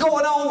 What is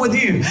going on with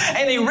you?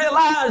 And he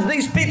realized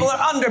these people are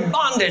under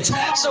bondage.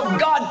 So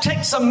God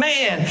takes a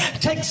man,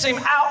 takes him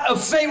out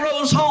of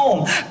Pharaoh's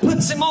home,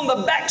 puts him on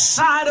the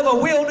backside of a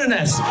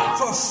wilderness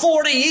for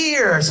 40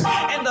 years.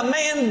 And the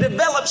man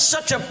develops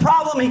such a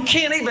problem he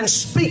can't even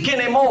speak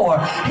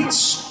anymore. He's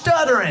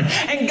stuttering.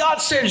 And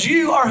God says,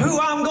 you are who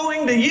I'm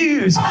going to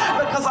use,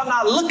 because I'm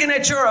not looking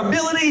at your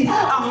ability.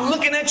 I'm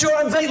looking at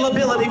your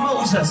availability,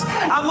 Moses.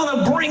 I'm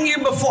going to bring you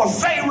before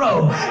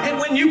Pharaoh. And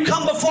when you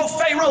come before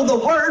Pharaoh, the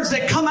words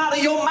that come out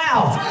of your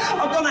mouth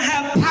are going to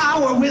have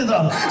power with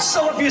them.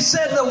 So if you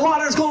said the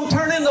water's going to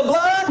turn into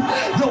blood,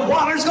 the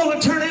water's going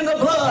to turn into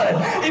blood.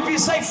 If you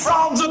say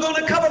frogs are going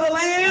to cover the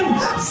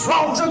land,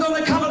 frogs are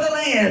going to cover the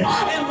land.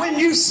 And when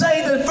you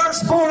say the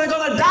firstborn are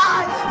going to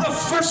die, the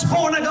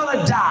firstborn are going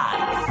to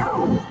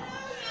die.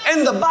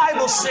 And the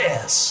Bible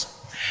says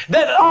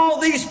that all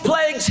these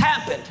plagues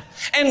happened.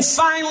 And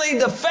finally,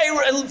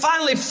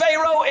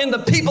 Pharaoh and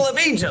the people of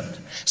Egypt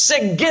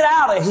said, get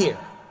out of here.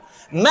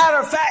 Matter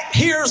of fact,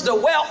 here's the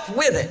wealth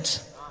with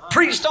it.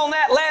 Preached on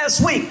that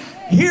last week.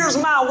 Here's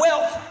my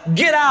wealth.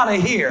 Get out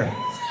of here.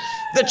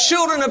 The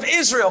children of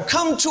Israel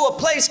come to a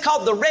place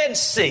called the Red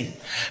Sea.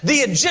 The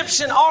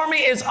Egyptian army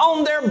is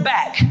on their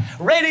back,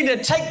 ready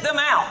to take them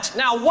out.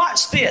 Now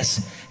watch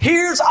this.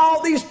 Here's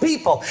all these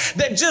people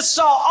that just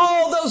saw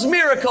all those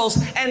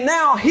miracles, and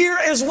now here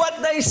is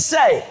what they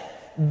say.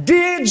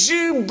 Did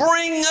you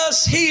bring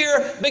us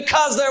here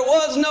because there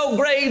was no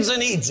graves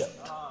in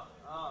Egypt?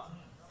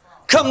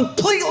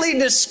 Completely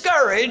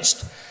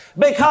discouraged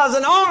because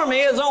an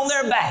army is on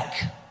their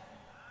back.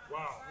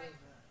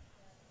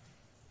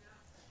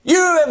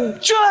 You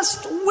have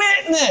just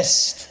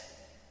witnessed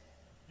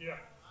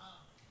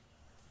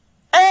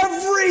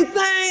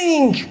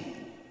everything,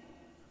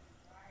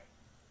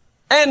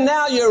 and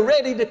now you're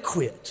ready to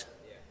quit.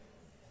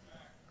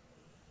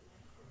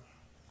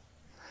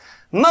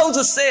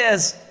 Moses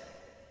says,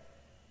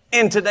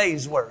 in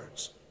today's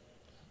words,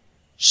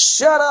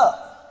 shut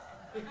up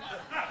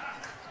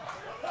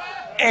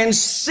and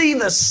see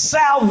the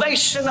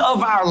salvation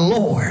of our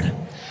Lord.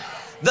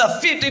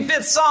 The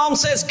 55th Psalm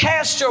says,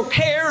 cast your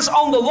cares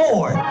on the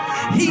Lord.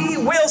 He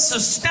will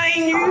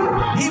sustain you.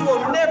 He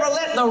will never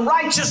let the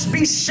righteous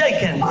be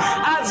shaken.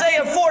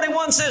 Isaiah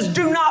 41 says,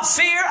 do not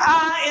fear,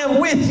 I am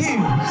with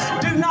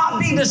you. Do not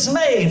be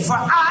dismayed, for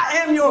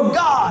I am your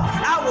God.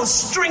 I will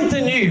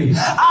strengthen you.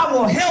 I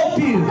will help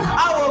you.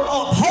 I will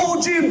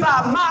uphold you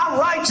by my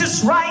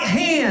righteous right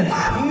hand.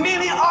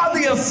 Many are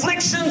the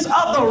afflictions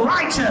of the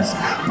righteous,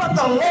 but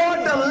the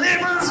Lord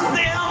delivers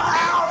them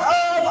out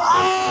of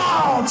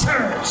all,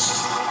 church.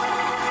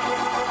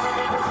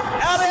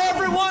 Out of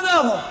every one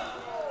of them.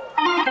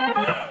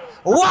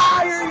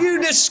 Why are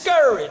you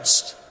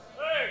discouraged?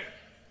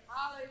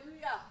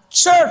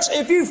 Church,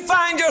 if you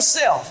find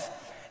yourself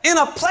in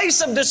a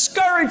place of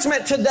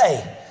discouragement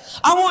today,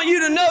 I want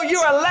you to know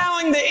you're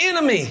allowing the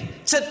enemy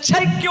to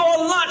take your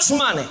lunch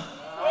money.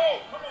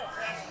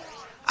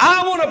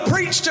 I want to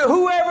preach to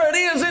whoever it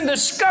is in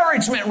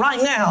discouragement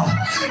right now.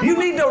 You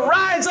need to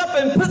rise up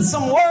and put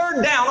some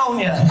word down on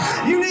you.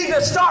 You need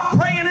to start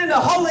praying in the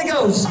Holy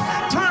Ghost.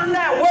 Turn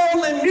that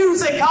worldly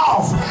music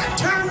off.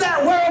 Turn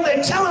that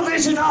worldly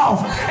television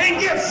off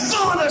and get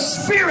full of the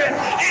Spirit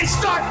and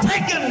start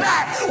taking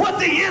back what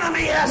the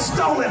enemy has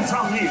stolen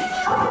from you.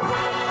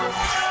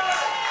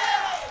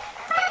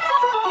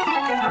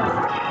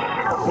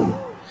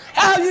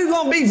 How are you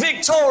going to be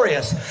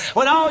victorious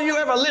when all you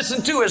ever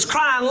listen to is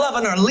crying,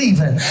 loving, or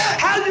leaving?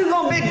 How are you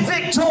going to be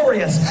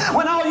victorious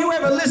when all you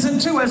ever listen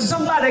to is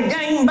somebody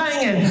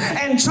gang-banging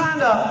and trying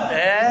to,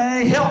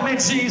 hey, help me,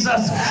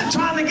 Jesus,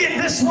 trying to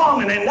get this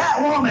woman and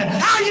that woman?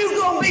 How are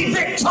you going to be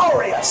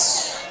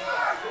victorious?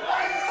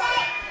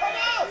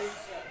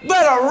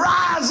 Better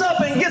rise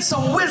up and get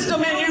some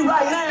wisdom in you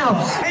right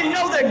now and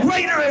know that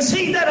greater is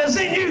He that is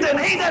in you than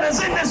he that is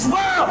in this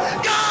world.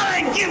 God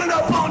ain't giving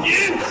up on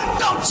you.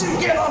 Don't you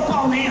give up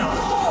on Him.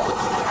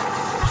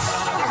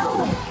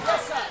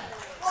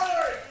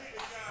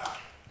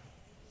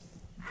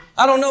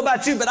 I don't know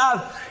about you, but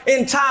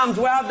in times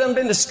where I've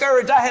been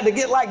discouraged, I had to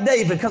get like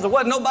David because there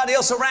wasn't nobody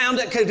else around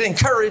that could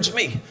encourage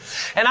me.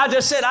 And I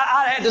just said,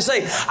 I had to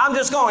say, I'm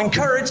just going to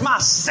encourage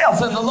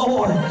myself in the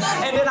Lord.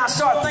 And then I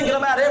start thinking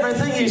about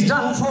everything He's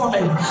done for me.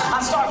 I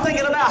start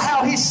thinking about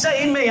how He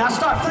saved me. I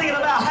start thinking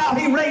about how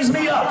He raised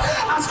me up.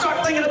 I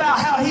start thinking about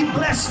how He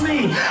blessed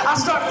me. I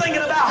start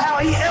thinking about how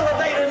He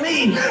elevated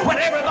me when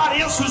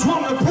everybody else was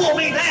wanting to pull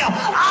me down.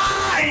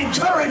 I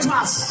encourage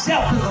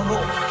myself in the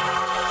Lord.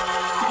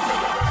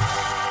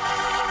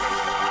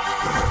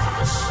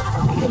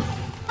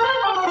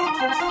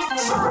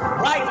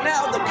 Right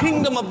now, the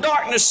kingdom of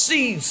darkness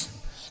sees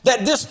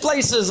that this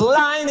place is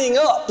lining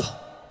up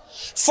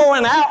for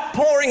an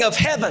outpouring of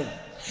heaven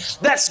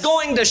that's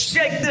going to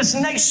shake this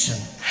nation.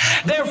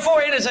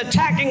 Therefore, it is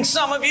attacking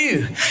some of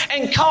you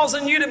and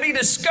causing you to be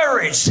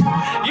discouraged.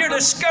 You're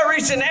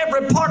discouraged in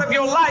every part of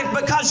your life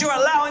because you're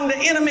allowing the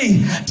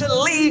enemy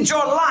to lead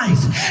your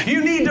life.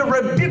 You need to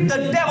rebuke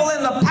the devil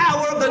in the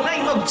power of the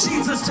name of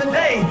Jesus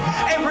today.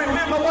 And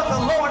remember what the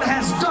Lord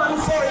has done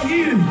for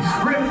you.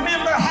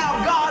 Remember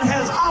how God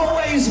has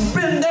always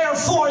been there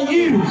for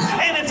you.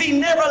 And if He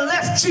never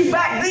left you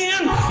back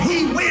then,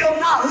 He will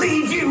not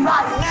leave you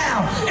right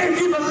now. If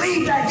you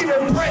believe that, give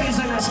Him praise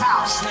in this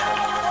house.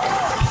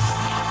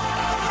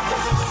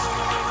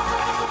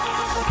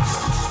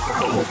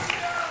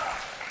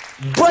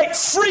 Break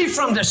free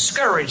from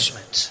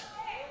discouragement.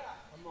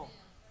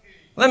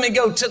 Let me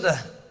go to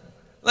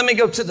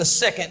the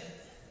second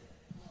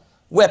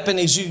weapon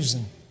he's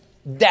using.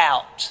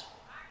 Doubt.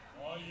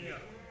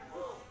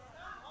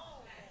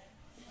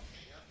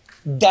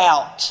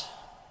 Doubt.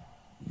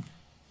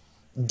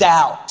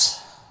 Doubt.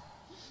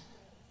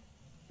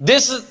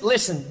 This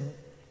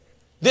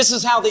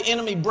is how the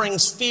enemy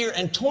brings fear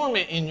and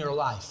torment in your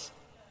life.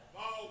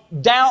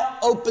 Doubt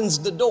opens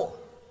the door.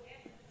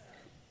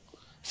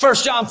 1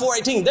 John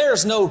 4:18,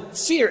 there's no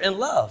fear in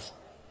love.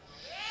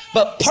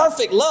 But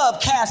perfect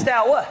love casts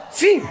out what?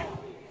 Fear.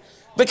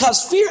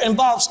 Because fear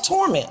involves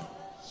torment.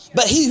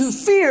 But he who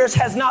fears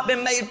has not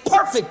been made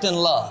perfect in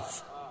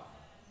love.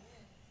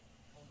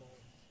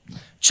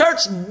 Church,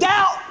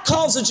 doubt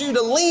causes you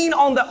to lean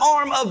on the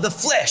arm of the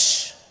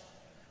flesh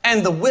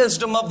and the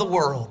wisdom of the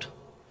world.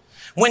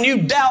 When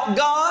you doubt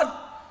God,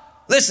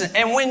 listen,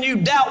 and when you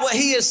doubt what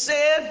He has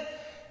said,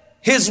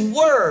 His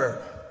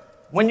word,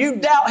 when you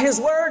doubt His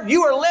word,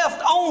 you are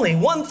left only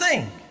one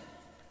thing.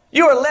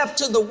 You are left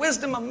to the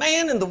wisdom of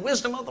man and the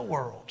wisdom of the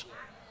world.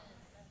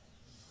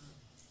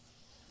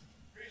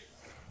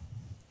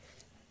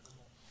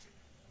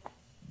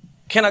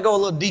 Can I go a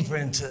little deeper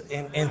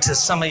into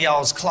some of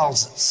y'all's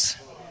closets?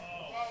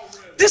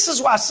 This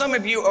is why some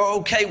of you are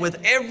okay with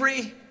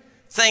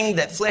everything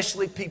that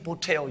fleshly people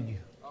tell you.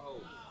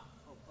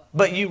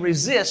 But you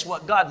resist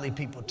what godly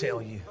people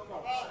tell you.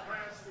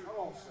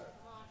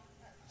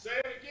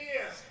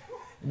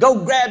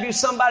 Go grab you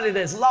somebody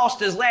that's lost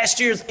his last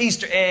year's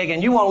Easter egg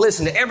and you won't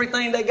listen to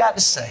everything they got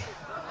to say.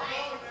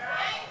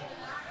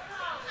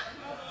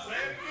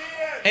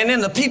 And then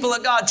the people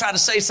of God try to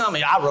say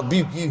something, I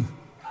rebuke you.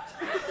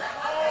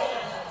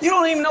 You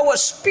don't even know what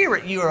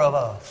spirit you're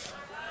of.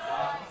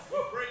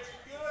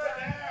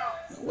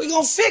 We're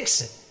going to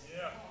fix it.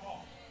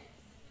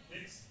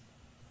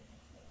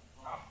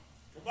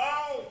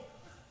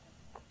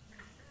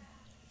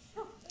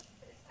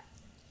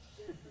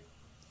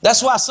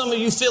 That's why some of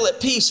you feel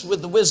at peace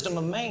with the wisdom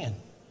of man.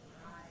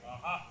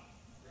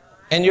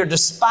 And you're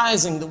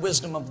despising the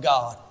wisdom of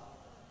God.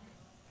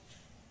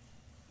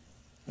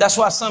 That's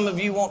why some of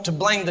you want to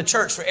blame the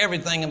church for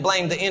everything and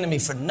blame the enemy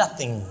for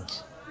nothing.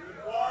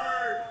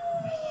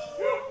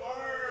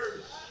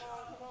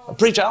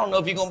 Preacher, I don't know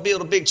if you're going to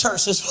build a big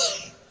church this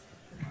way.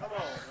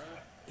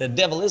 The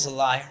devil is a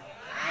liar.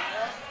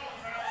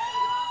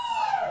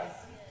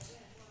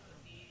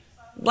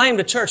 Blame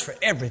the church for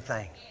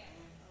everything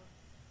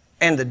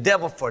and the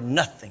devil for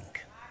nothing.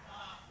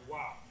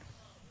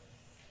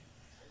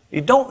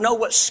 You don't know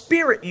what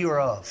spirit you're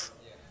of.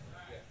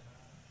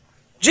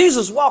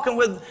 Jesus walking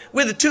with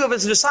the two of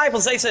his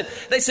disciples, they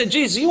said,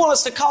 Jesus, you want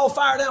us to call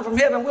fire down from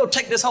heaven? We'll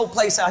take this whole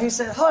place out. He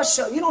said, hush,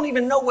 you don't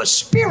even know what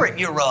spirit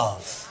you're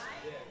of.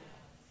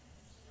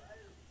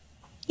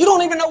 You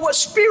don't even know what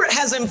spirit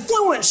has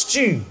influenced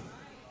you.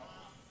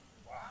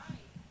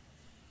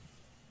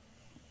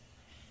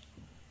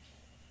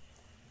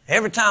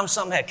 Every time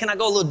something happens, can I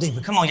go a little deeper?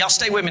 Come on, y'all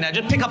stay with me now.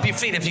 Just pick up your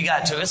feet if you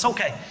got to. It's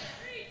okay.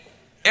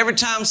 Every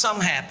time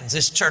something happens,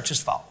 it's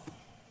church's fault.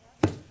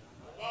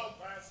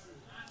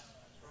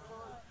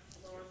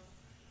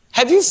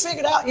 Have you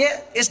figured out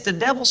yet it's the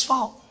devil's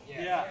fault?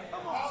 Yeah.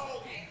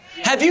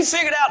 Have you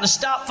figured out to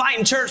stop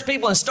fighting church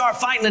people and start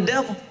fighting the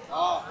devil?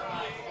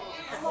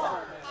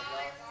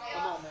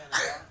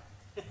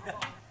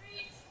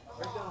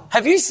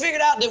 Have you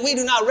figured out that we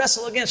do not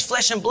wrestle against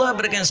flesh and blood,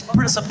 but against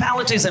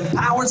principalities and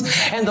powers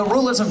and the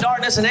rulers of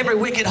darkness and every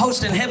wicked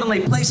host in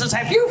heavenly places?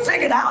 Have you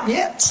figured out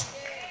yet?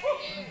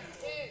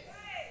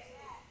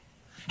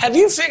 Have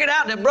you figured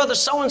out that brother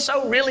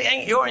so-and-so really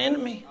ain't your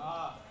enemy?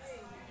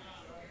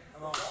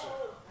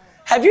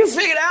 Have you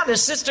figured out that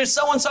sister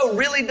so-and-so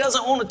really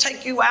doesn't want to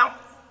take you out?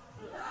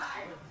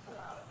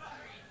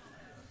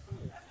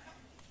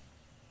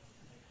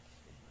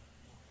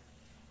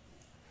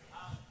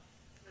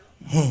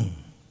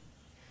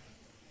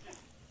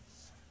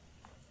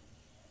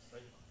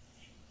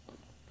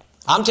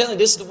 I'm telling you,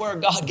 this is the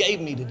word God gave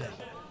me today.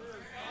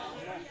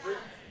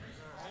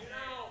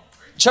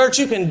 Church,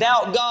 you can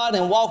doubt God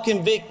and walk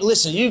in victory.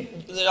 Listen,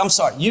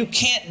 you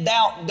can't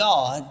doubt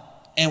God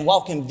and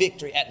walk in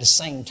victory at the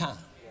same time.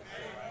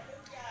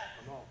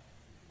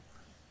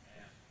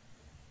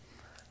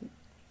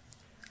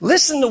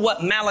 Listen to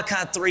what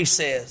Malachi 3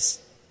 says.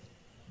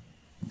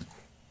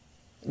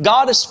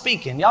 God is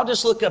speaking. Y'all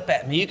just look up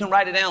at me. You can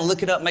write it down,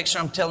 look it up, make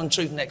sure I'm telling the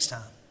truth next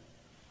time.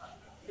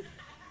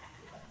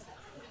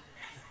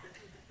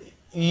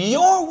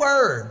 your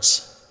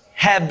words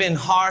have been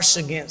harsh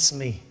against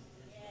me,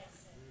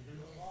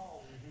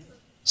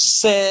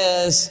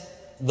 says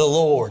the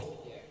Lord.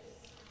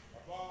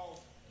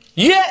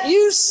 Yet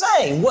you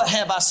say, what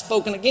have I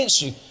spoken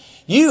against you?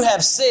 You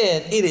have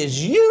said it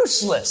is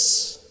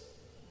useless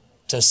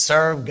to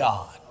serve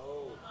God.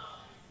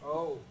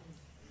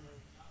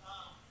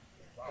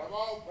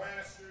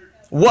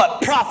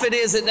 What profit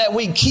is it that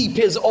we keep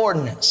His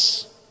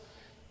ordinance,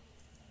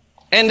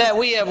 and that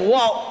we have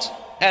walked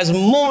as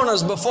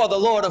mourners before the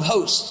Lord of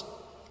hosts?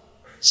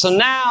 So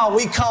now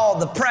we call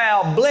the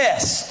proud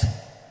blessed.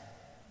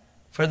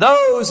 For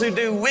those who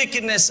do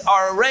wickedness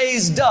are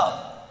raised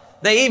up.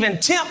 They even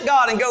tempt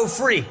God and go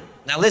free.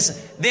 Now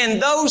listen, then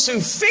those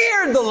who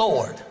feared the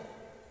Lord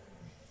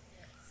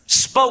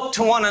spoke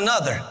to one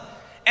another,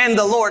 and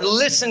the Lord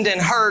listened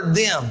and heard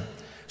them.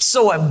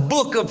 So a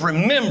book of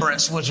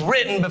remembrance was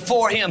written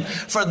before Him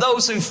for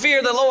those who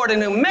fear the Lord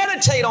and who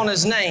meditate on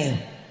His name.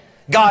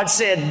 God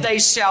said, they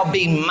shall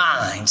be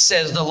mine,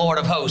 says the Lord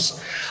of hosts.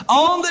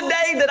 On the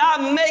day that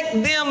I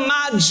make them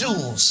my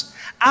jewels,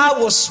 I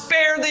will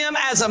spare them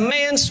as a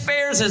man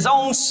spares his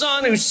own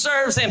son who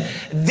serves him.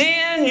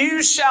 Then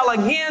you shall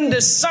again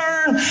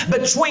discern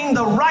between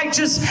the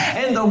righteous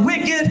and the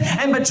wicked,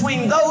 and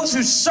between those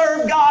who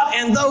serve God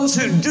and those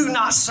who do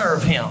not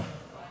serve Him.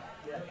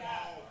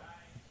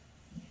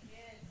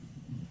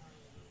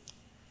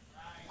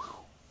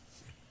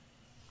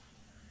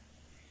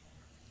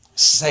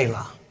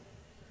 Selah.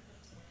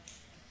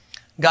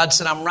 God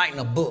said, I'm writing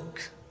a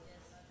book.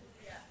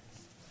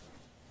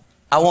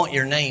 I want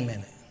your name in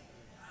it.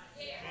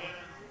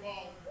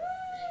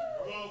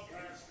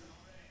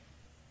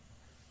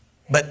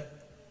 But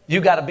you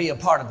got to be a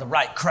part of the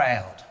right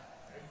crowd.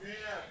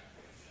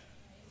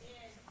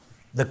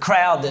 The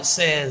crowd that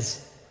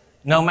says,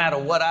 no matter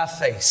what I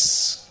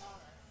face,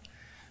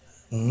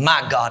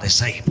 my God is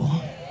able.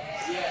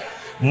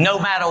 No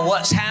matter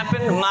what's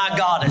happened, my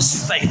God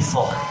is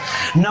faithful.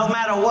 No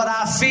matter what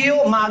I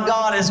feel, my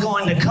God is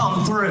going to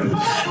come through.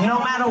 No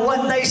matter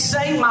what they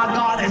say, my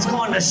God is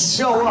going to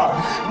show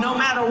up. No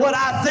matter what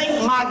I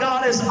think, my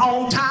God is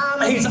on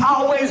time. He's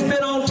always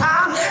been on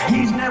time.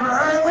 He's never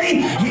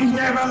early. He's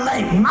never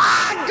late.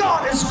 My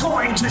God is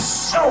going to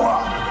show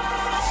up.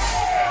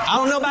 I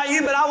don't know about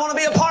you, but I want to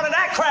be a part of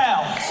that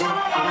crowd.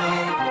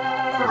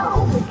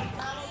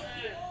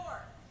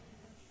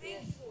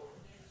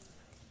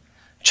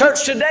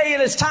 Church, today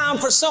it is time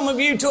for some of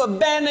you to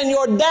abandon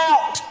your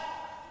doubt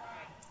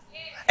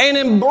and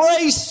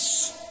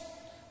embrace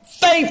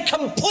faith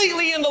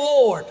completely in the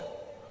Lord.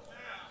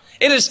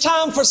 It is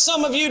time for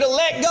some of you to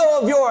let go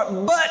of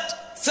your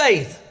but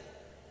faith.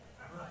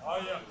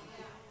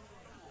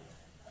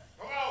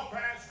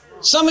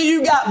 Some of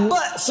you got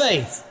but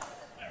faith.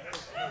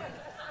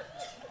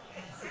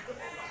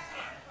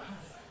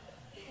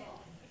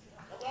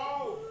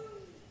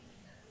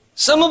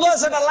 Some of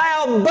us have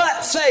allowed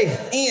but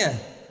faith in.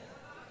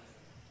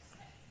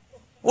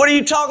 What are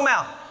you talking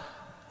about?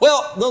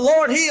 Well, the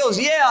Lord heals,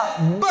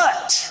 yeah,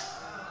 but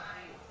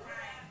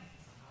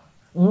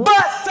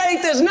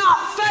faith is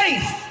not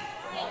faith.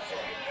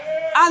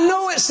 I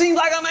know it seems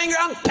like I'm angry.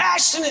 I'm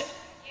passionate.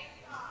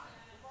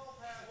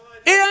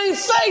 It ain't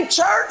faith,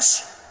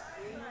 church.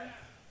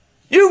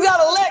 You got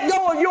to let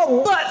go of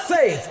your but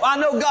faith. I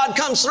know God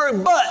comes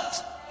through,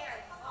 but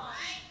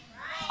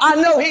I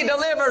know He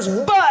delivers,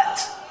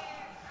 but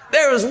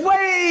there's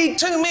way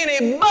too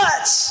many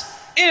buts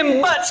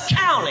in Butts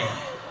County.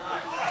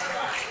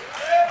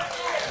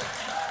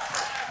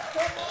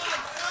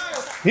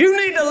 You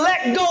need to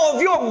let go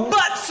of your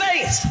but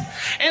faith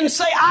and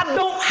say, I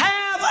don't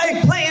have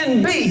a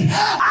plan B.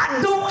 I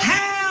don't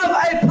have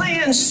a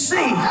plan C.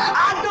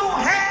 I don't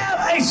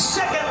have a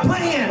second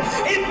plan.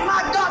 If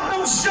my God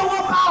don't show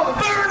up, I'll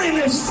burn in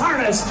this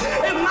furnace.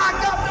 If my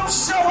God don't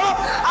show up,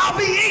 I'll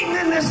be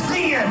eaten in this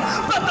den.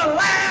 But the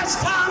last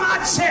time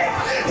I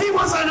checked, He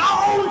was an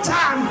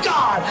on-time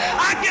God.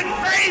 I can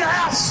faith,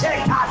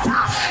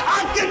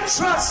 I can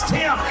trust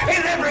Him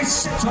in every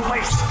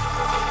situation.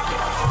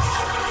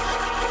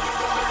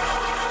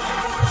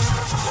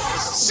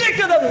 Sick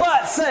of the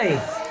but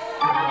faith.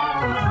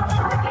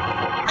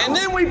 And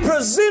then we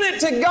present it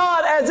to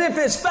God as if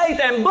it's faith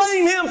and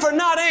blame Him for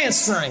not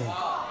answering.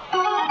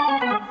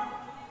 Come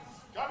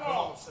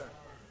on, sir.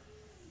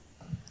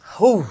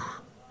 Ooh.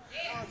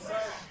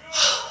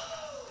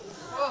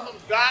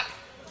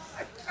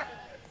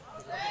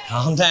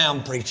 Calm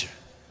down, preacher.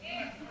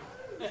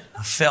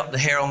 I felt the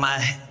hair on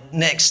my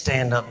neck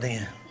stand up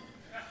then.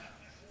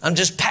 I'm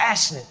just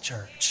passionate,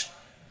 church.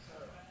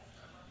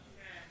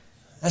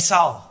 That's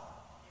all.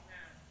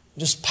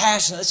 Just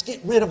passionate. Let's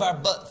get rid of our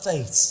but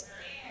faiths.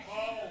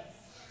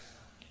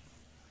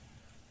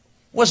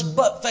 What's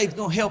but faith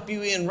going to help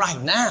you in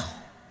right now?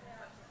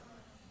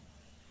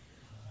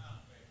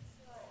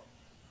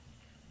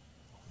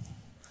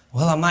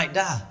 Well, I might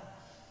die.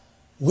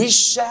 We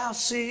shall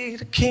see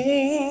the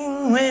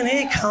King when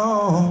He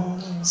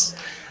comes.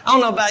 I don't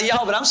know about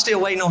y'all, but I'm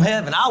still waiting on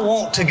heaven. I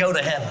want to go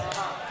to heaven.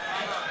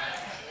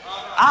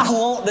 I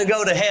want to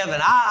go to heaven.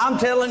 I'm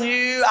telling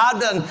you,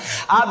 I've done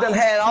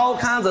had all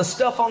kinds of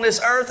stuff on this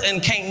earth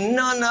and can't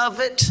none of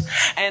it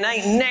and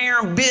ain't near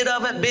a bit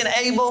of it been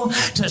able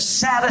to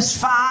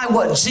satisfy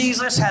what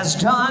Jesus has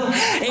done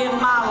in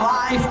my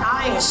life.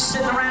 I ain't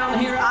sitting around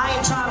here. I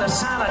ain't trying to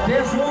sign a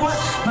death warrant,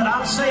 but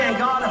I'm saying,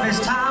 God, if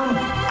it's time,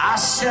 I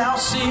shall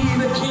see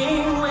the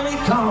King when He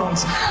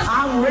comes.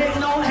 I'm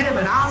waiting on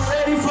heaven. I'm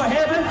ready for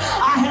heaven.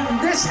 I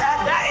have this.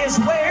 That is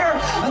where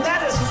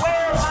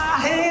my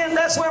hand.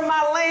 That's where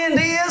my land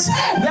is.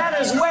 That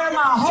is where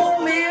my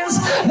home is.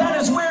 That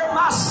is where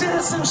my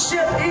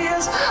citizenship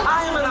is.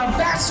 I am an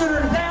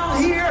ambassador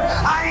down here.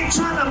 I ain't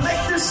trying to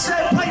make this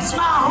place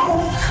my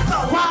home.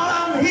 But while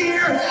I'm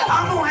here,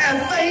 I'm going to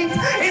have faith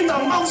in the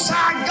Most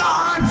High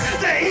God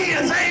that He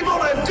is able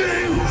to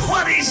do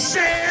what He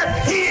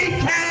said He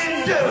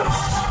can do.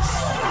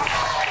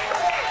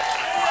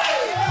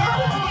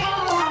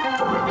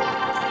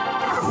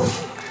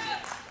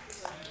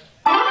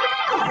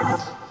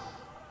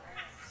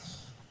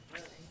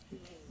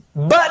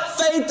 But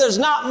faith does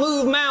not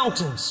move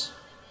mountains.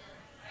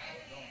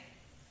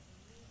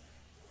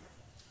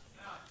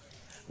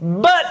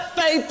 But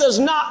faith does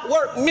not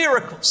work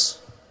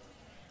miracles.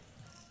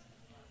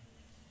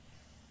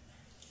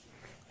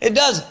 It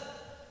doesn't.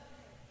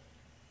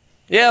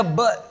 Yeah,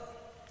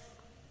 but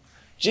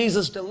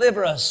Jesus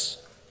deliver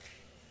us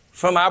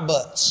from our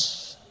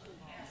butts.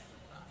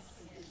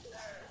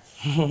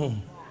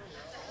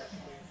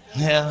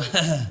 Yeah.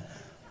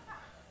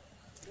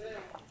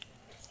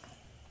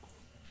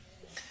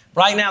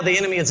 Right now, the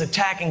enemy is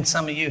attacking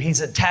some of you. He's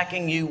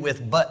attacking you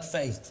with but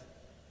faith.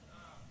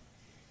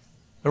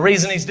 The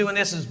reason he's doing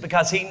this is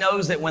because he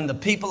knows that when the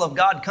people of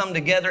God come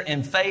together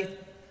in faith,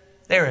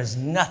 there is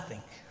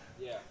nothing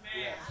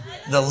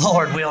the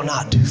Lord will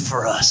not do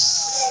for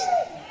us.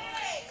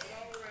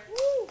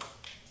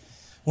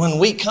 When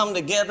we come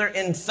together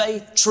in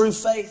faith, true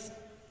faith,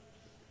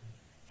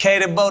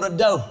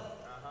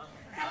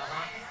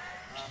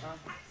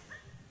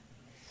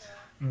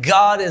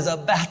 God is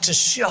about to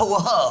show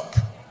up.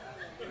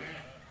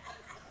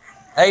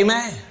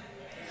 Amen.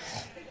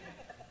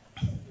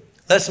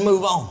 Let's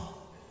move on.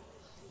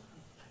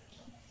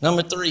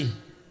 Number 3,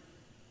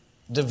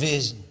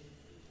 division.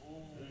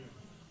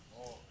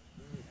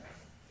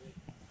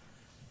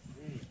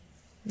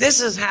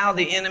 This is how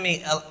the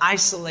enemy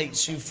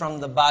isolates you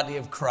from the body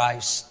of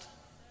Christ.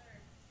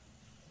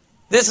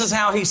 This is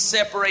how he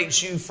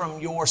separates you from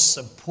your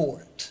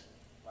support.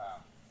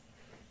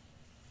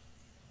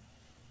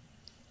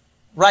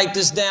 Write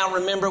this down.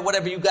 Remember,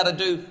 whatever you got to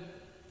do.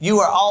 You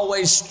are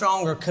always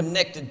stronger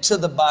connected to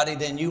the body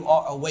than you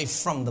are away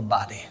from the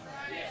body.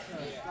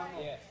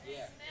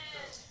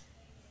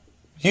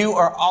 You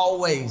are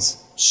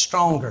always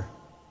stronger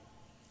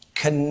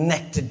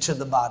connected to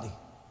the body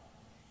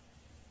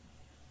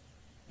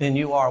than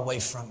you are away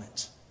from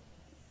it.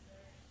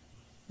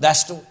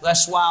 That's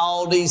why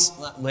all these,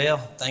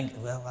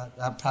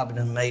 I probably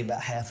done made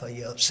about half of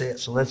you upset,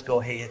 so let's go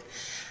ahead.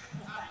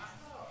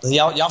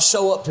 Y'all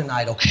show up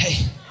tonight,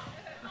 okay?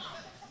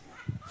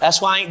 That's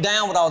why I ain't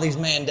down with all these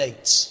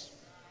mandates.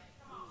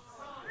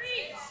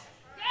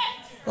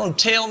 You gonna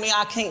tell me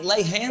I can't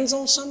lay hands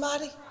on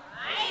somebody?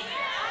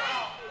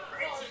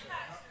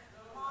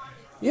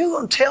 You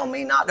gonna tell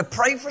me not to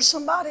pray for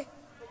somebody?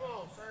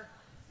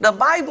 The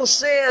Bible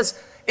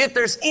says, if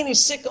there's any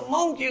sick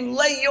among you,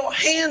 lay your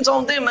hands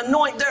on them,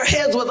 anoint their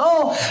heads with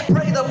oil,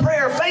 pray the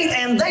prayer of faith,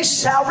 and they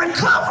shall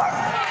recover.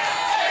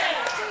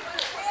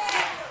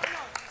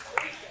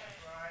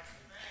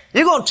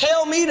 You're going to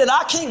tell me that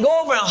I can't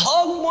go over and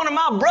hug one of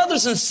my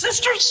brothers and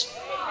sisters?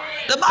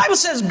 The Bible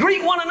says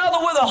greet one another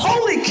with a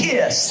holy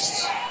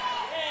kiss.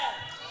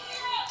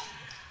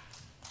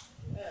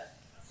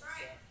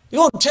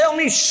 You're going to tell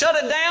me shut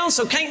it down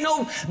so can't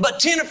no but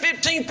 10 or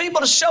 15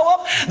 people to show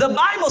up? The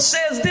Bible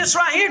says this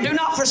right here, do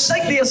not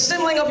forsake the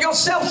assembling of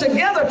yourselves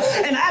together.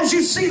 And as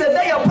you see the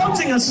day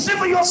approaching,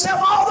 assemble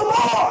yourself all the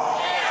more.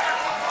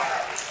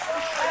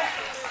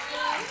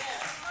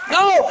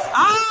 No,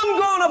 I'm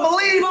going to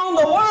believe on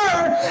the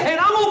Word, and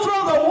I'm going to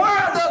throw the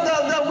word,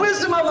 the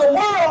wisdom of the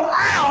world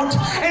out,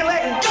 and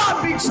let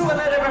God be true and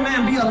let every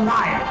man be a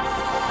liar.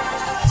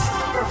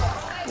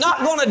 Not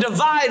going to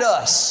divide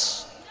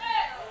us.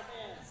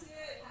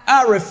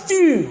 I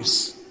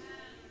refuse.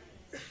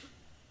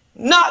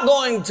 Not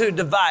going to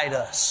divide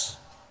us.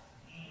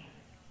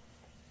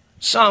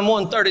 Psalm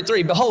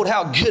 133, behold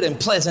how good and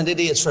pleasant it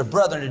is for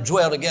brethren to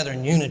dwell together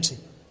in unity.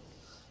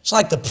 It's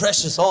like the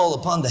precious oil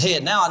upon the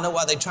head. Now I know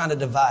why they're trying to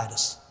divide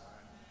us.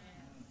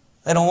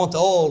 They don't want the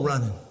oil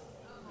running.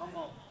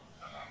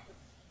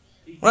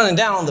 Running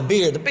down on the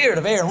beard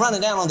of Aaron,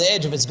 running down on the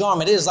edge of its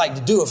garment. It is like the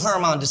dew of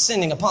Hermon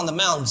descending upon the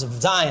mountains of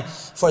Zion.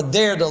 For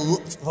there the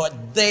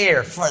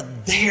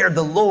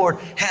Lord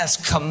has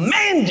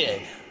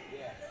commanded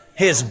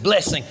His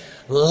blessing,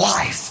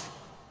 life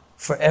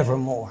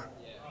forevermore.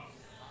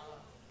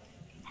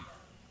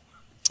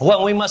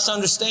 What we must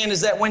understand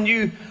is that when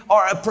you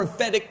are a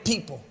prophetic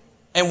people,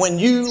 and when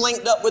you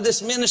linked up with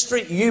this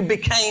ministry, you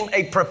became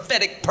a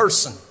prophetic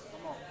person.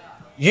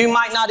 You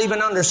might not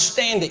even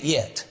understand it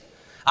yet.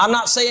 I'm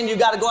not saying you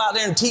got to go out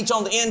there and teach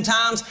on the end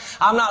times.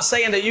 I'm not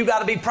saying that you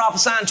got to be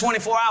prophesying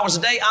 24 hours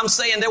a day. I'm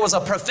saying there was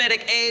a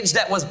prophetic edge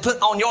that was put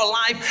on your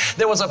life.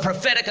 There was a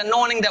prophetic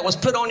anointing that was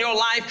put on your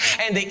life,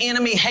 and the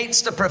enemy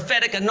hates the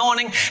prophetic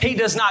anointing. He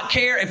does not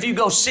care if you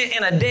go sit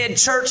in a dead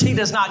church. He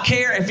does not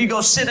care if you go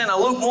sit in a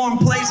lukewarm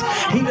place.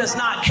 He does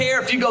not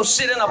care if you go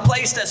sit in a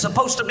place that's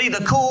supposed to be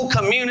the cool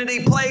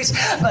community place,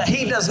 but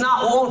he does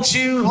not want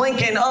you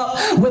linking up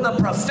with a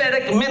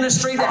prophetic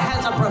ministry that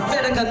has a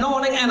prophetic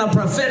anointing and a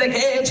prophetic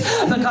edge.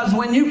 Because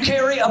when you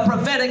carry a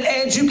prophetic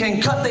edge, you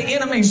can cut the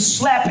enemy's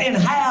slap in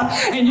half,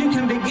 and you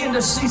can begin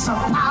to see some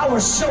power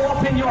show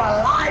up in your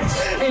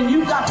life. And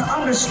you've got to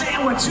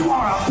understand what you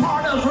are a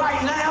part of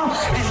right now.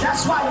 And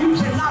that's why you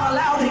cannot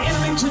allow the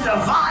enemy to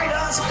divide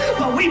us,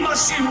 but we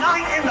must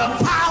unite in the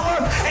power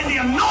and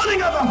the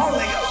anointing of the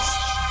Holy Ghost.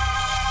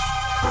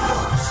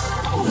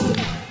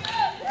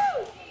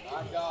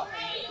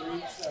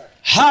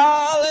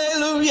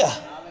 Hallelujah.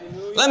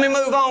 Let me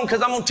move on,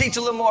 because I'm going to teach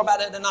a little more about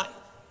it tonight.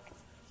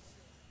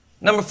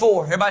 Number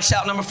 4. Everybody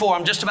shout number 4.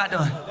 I'm just about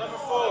done. Number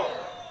 4.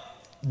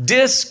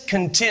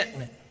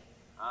 Discontentment.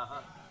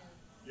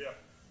 Yeah.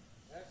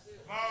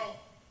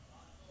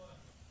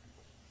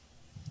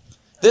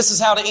 This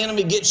is how the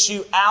enemy gets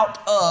you out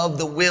of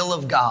the will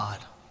of God.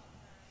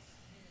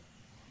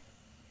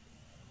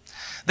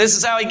 This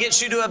is how he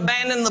gets you to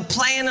abandon the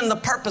plan and the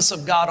purpose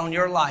of God on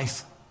your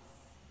life.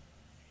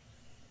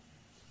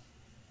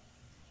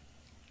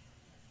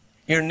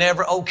 You're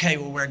never okay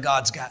with where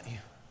God's got you.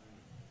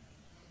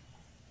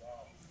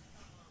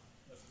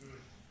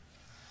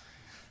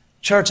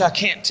 Church, I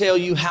can't tell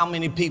you how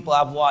many people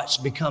I've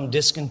watched become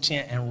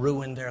discontent and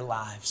ruin their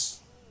lives.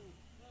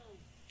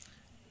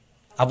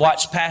 I've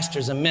watched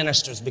pastors and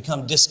ministers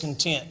become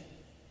discontent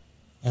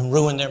and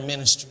ruin their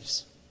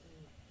ministries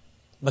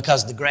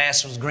because the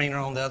grass was greener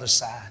on the other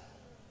side.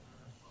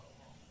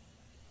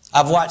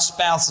 I've watched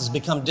spouses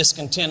become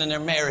discontent in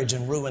their marriage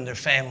and ruin their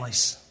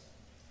families.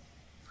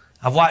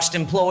 I've watched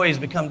employees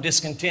become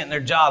discontent in their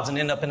jobs and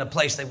end up in a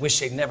place they wish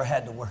they'd never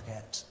had to work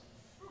at.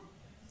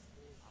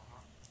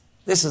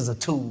 This is a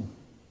tool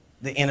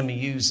the enemy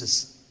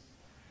uses.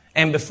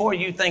 And before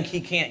you think he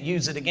can't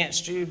use it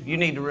against you, you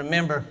need to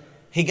remember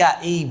he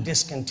got Eve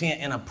discontent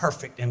in a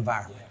perfect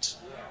environment.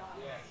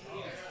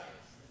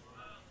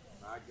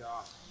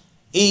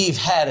 Eve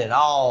had it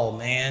all,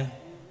 man.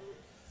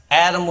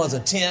 Adam was a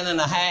 10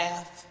 and a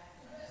half.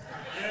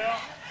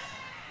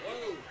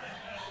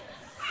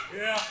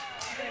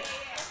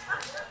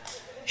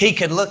 He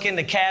could look in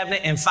the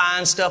cabinet and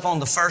find stuff on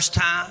the first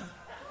time.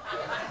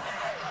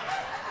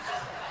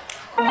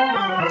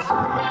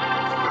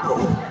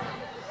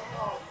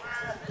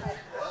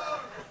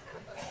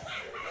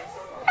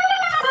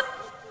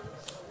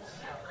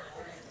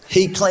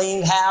 He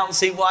cleaned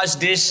house, he washed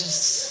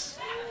dishes,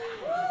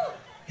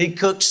 he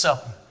cooked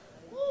supper.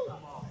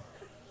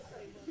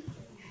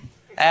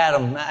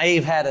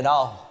 Eve had it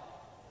all.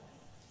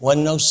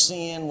 Wasn't no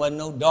sin, wasn't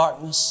no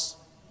darkness,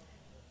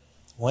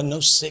 wasn't no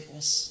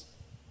sickness,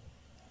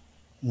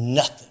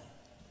 nothing.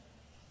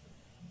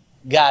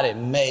 Got it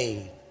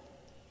made.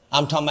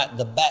 I'm talking about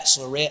the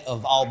bachelorette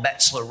of all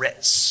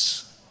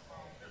bachelorettes.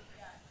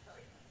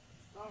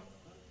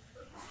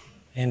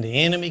 And the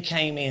enemy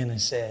came in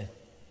and said,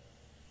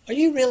 "Are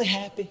you really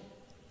happy?"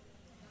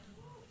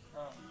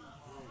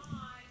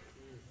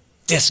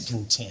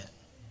 Discontent.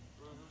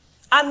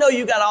 I know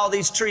you got all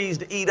these trees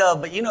to eat of,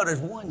 but you know there's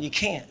one you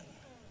can't.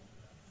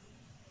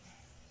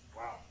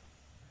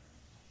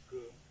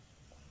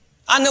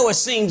 I know it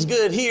seems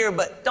good here,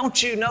 but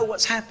don't you know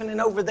what's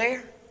happening over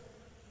there?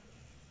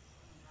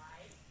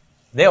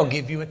 They'll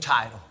give you a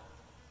title.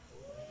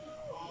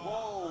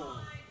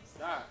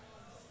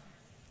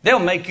 They'll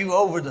make you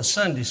over to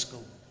Sunday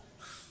school.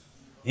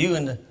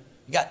 You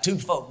got 2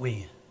 folk with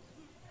you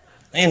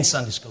in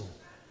Sunday school,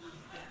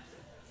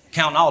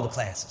 counting all the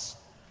classes.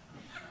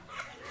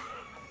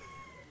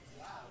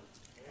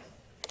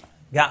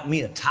 Got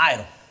me a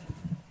title.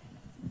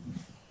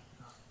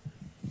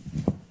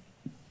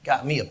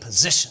 Got me a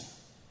position.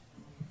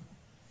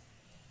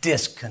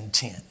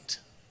 Discontent.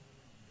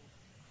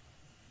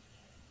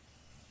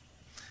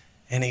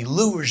 And he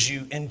lures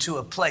you into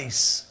a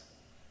place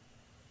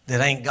that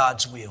ain't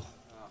God's will.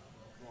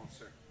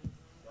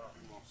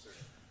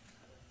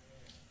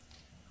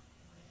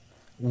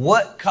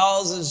 What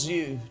causes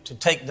you to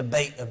take the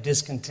bait of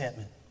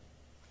discontentment?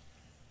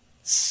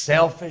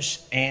 Selfish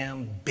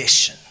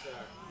ambition.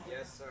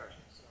 Yes, sir.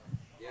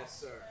 Yes,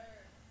 sir.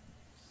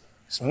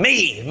 It's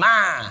me, it's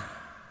mine.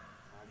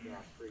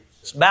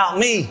 It's about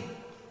me.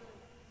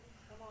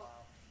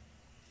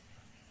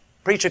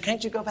 Preacher,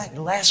 can't you go back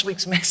to last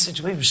week's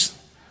message? We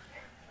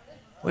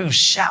was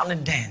shouting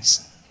and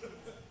dancing.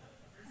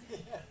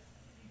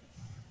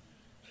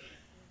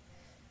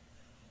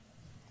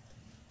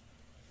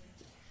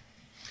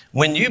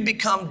 When you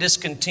become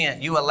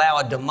discontent, you allow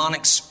a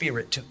demonic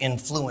spirit to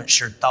influence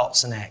your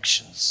thoughts and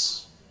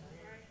actions.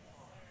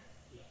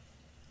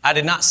 I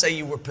did not say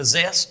you were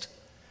possessed.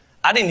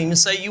 I didn't even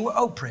say you were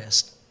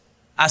oppressed.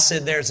 I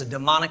said there's a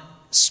demonic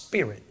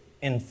spirit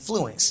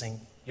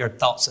influencing your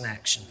thoughts and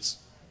actions.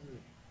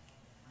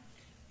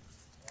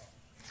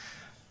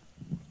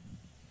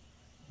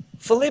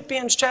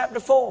 Philippians chapter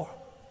 4.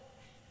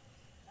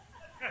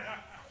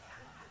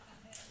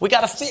 We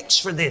got a fix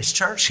for this,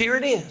 church. Here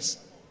it is.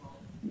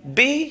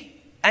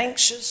 Be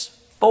anxious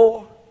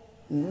for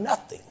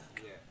nothing.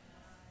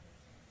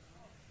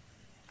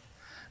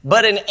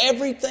 But in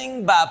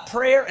everything by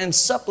prayer and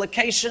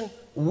supplication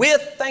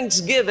with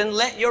thanksgiving,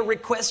 let your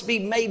requests be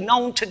made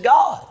known to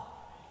God.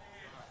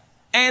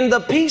 And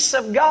the peace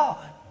of God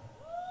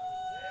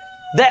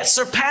that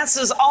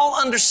surpasses all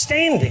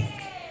understanding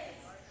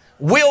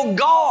will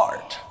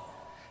guard.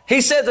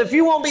 He said, if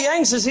you won't be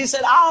anxious, he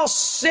said, I'll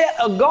set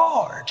a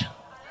guard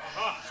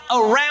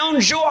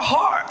around your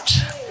heart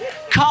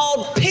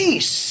called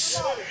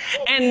peace.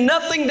 And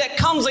nothing that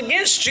comes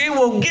against you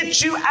will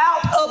get you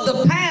out of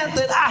the path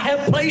that I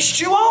have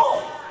placed you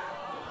on.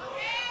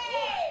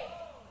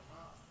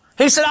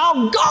 He said,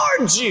 I'll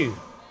guard you.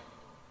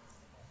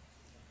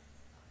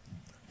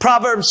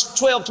 Proverbs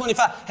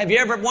 12:25. Have you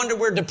ever wondered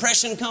where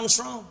depression comes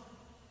from?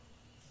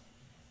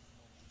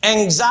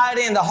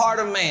 Anxiety in the heart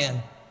of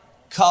man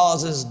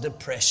causes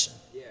depression.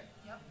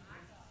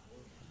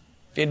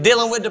 If you're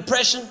dealing with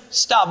depression,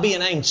 stop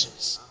being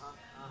anxious.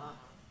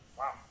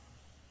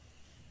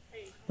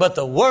 But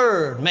the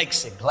Word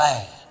makes it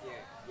glad.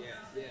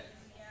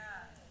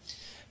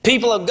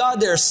 People of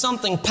God, there is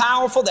something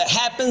powerful that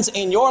happens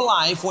in your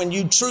life when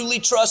you truly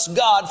trust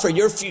God for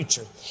your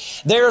future.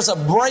 There's a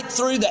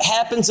breakthrough that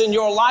happens in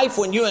your life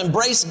when you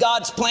embrace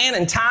God's plan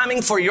and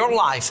timing for your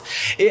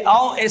life.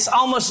 It's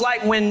almost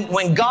like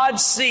when God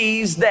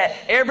sees that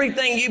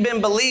everything you've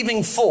been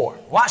believing for,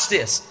 watch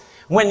this,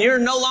 when you're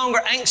no longer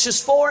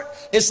anxious for it,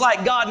 it's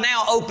like God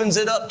now opens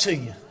it up to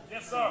you.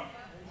 Yes, sir.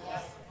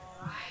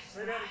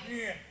 Say that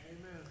again.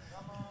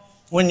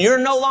 When you're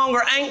no longer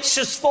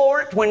anxious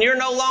for it, when you're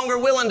no longer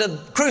willing to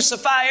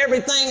crucify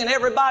everything and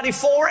everybody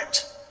for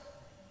it,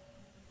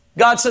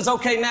 God says,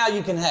 okay, now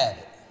you can have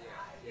it.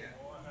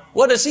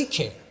 What does He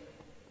care?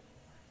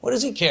 What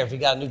does He care if you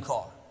got a new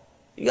car?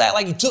 You act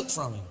like you took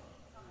from Him.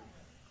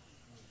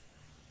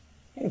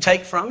 You can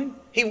take from Him.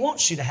 He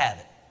wants you to have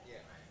it.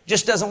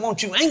 Just doesn't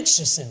want you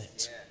anxious in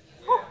it.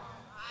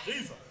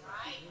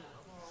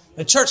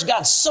 The church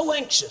got so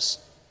anxious.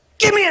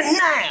 Give me it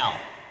now.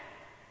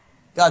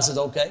 God says,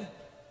 okay.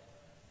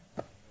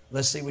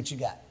 Let's see what you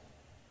got.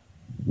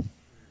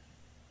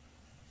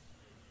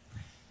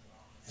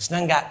 It's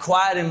done got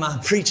quiet in my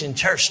preaching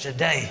church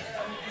today.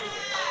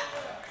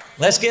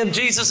 Let's give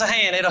Jesus a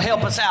hand. It'll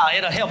help us out.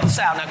 It'll help us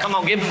out. Now come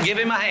on, give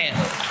him a hand.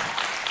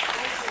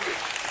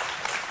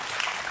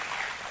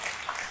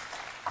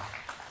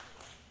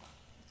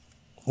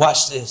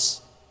 Watch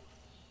this.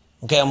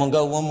 Okay, I'm going to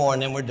go one more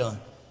and then we're done.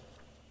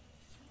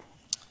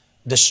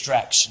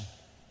 Distraction.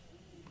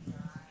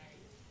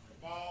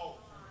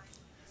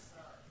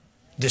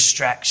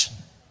 Distraction.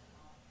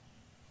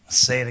 I'll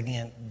say it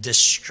again.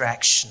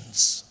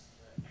 Distractions.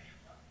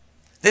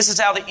 This is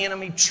how the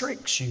enemy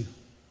tricks you.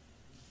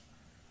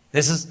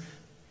 This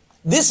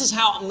is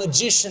how a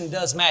magician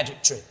does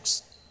magic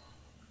tricks.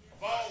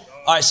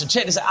 All right, so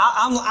check this out.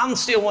 I'm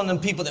still one of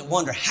them people that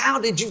wonder, how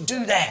did you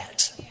do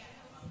that?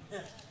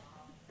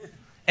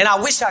 And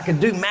I wish I could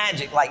do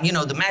magic, like,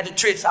 the magic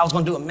tricks. I was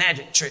going to do a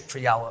magic trick for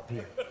y'all up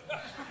here.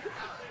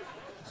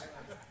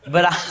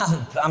 But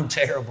I'm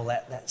terrible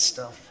at that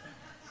stuff.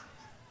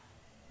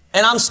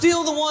 And I'm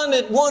still the one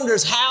that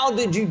wonders, how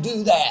did you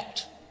do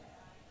that?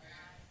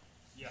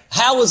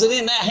 How was it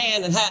in that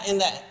hand and how in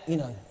that,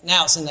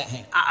 now it's in that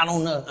hand. I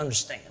don't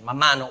understand. My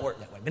mind don't work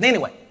that way. But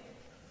anyway,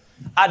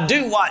 I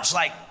do watch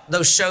like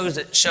those shows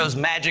that shows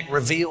magic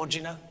revealed,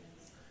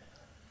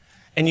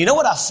 And you know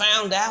what I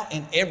found out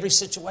in every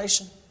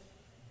situation?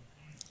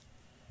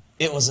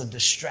 It was a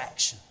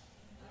distraction.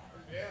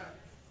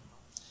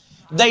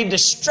 They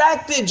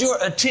distracted your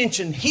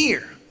attention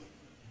here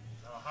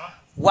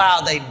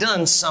while they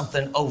done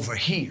something over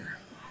here.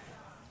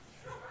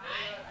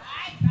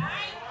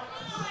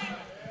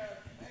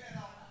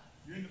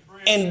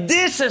 And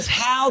this is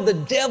how the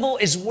devil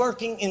is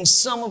working in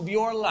some of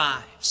your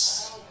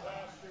lives.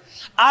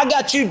 I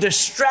got you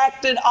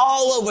distracted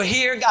all over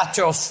here, got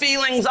your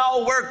feelings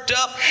all worked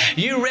up.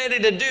 You ready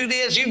to do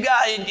this. You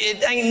got,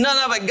 it ain't none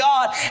of it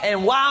God.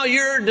 And while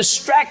you're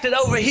distracted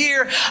over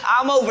here,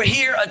 I'm over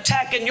here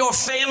attacking your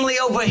family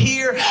over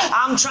here.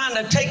 I'm trying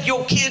to take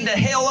your kid to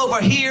hell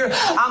over here.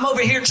 I'm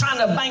over here trying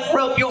to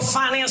bankrupt your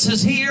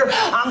finances here.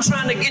 I'm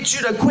trying to get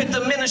you to quit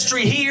the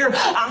ministry here.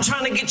 I'm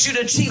trying to get you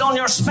to cheat on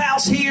your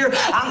spouse here.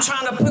 I'm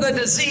trying to put a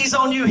disease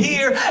on you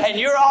here. And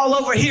you're all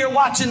over here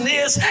watching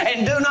this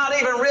and do not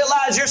even realize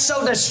you're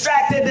so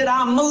distracted that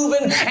I'm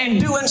moving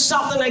and doing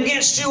something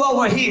against you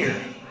over here.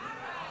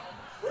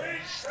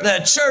 The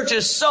church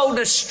is so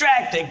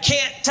distracted,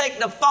 can't take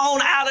the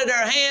phone out of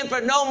their hand for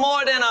no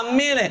more than a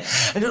minute.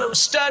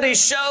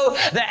 Studies show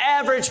the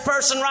average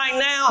person right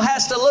now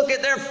has to look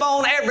at their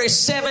phone every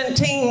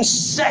 17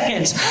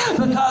 seconds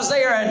because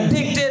they are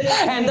addicted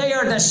and they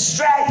are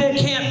distracted,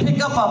 can't pick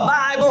up a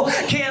Bible,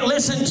 can't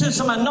listen to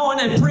some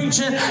anointed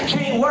preaching,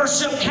 can't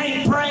worship,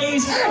 can't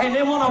praise, and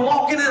they want to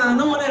walk in an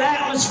anointed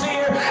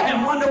atmosphere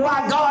and wonder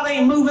why God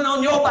ain't moving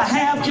on your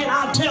behalf. Can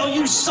I tell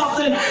you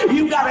something?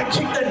 You got to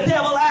kick the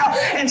devil out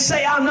and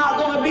say, I'm not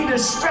going to be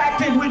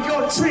distracted with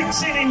your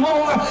tricks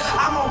anymore.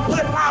 I'm going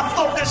to put my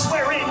focus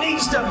where it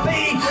needs to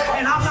be,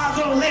 and I'm not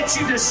going to let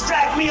you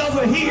distract me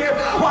over here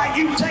while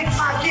you take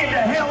my kid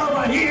to hell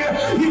over here.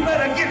 You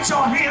better get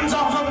your hands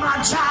off of my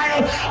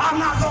child. I'm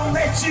not going to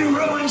let you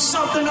ruin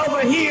something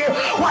over here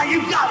while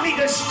you got me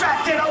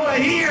distracted over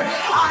here.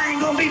 I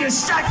ain't going to be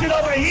distracted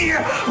over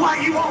here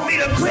while you want me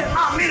to quit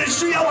my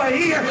ministry over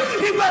here.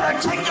 You better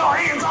take your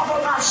hands off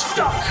of my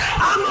stuff.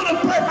 I'm going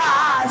to put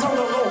my eyes on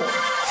the Lord.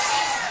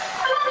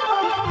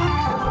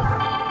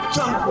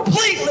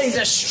 Completely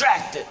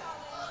distracted.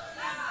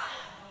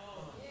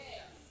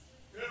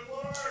 Good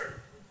word.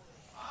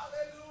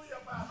 Hallelujah.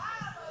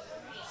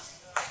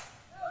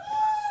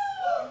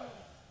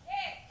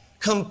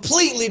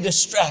 Completely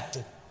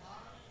distracted.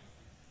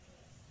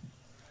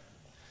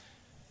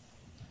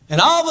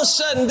 And all of a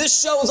sudden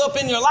this shows up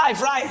in your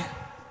life, right?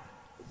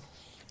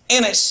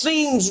 And it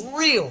seems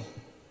real.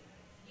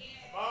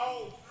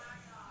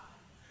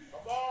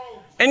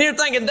 And you're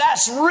thinking,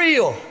 that's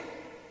real.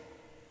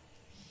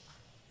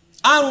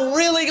 I'm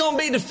really going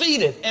to be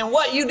defeated. And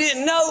what you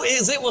didn't know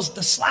is it was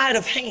the sleight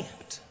of hand.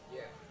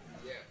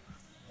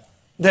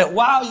 That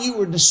while you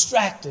were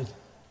distracted,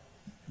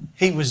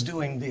 he was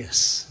doing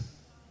this.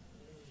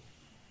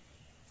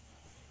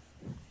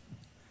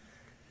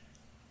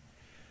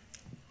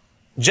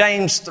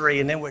 James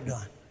 3, and then we're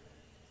done.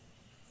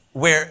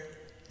 Where,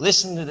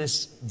 listen to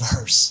this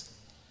verse.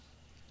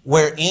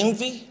 Where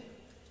envy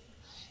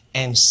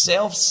and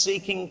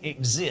self-seeking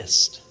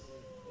exist,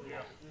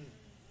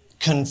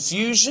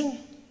 confusion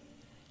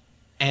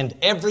and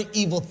every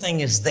evil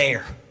thing is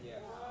there.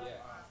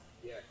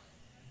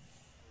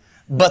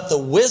 But the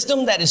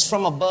wisdom that is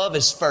from above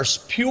is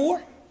first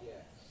pure,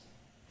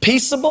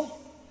 peaceable,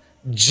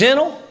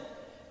 gentle,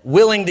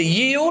 willing to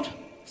yield,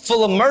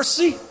 full of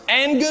mercy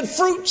and good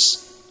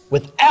fruits,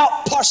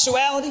 without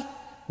partiality,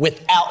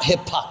 without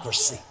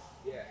hypocrisy.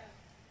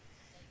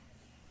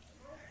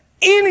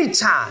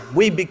 Anytime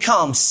we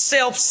become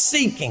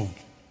self-seeking,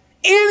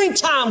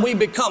 anytime we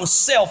become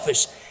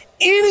selfish,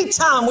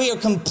 anytime we are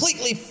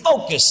completely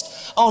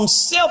focused on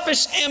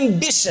selfish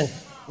ambition,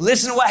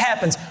 listen to what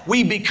happens.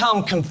 We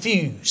become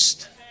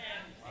confused.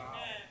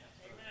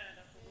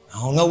 I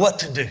don't know what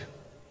to do.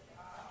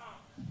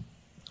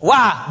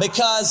 Why?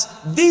 Because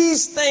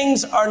these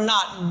things are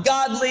not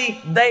godly,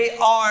 they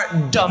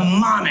are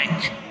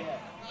demonic.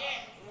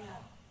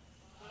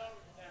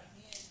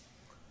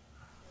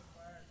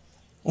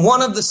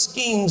 One of the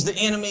schemes the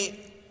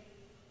enemy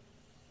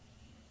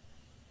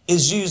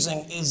is using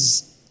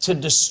is to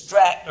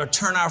distract or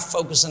turn our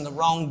focus in the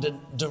wrong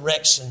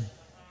direction.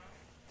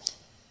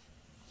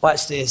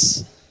 Watch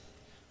this.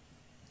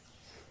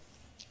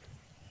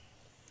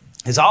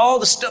 It's all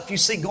the stuff you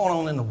see going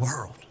on in the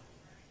world.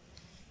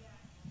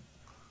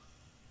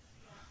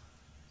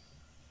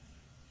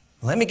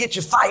 Let me get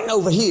you fighting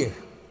over here.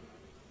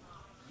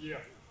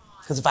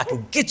 Because if I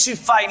can get you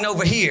fighting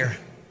over here,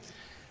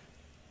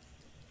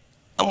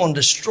 I'm going to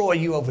destroy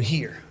you over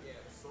here.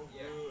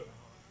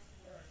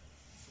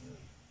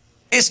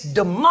 It's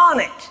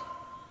demonic.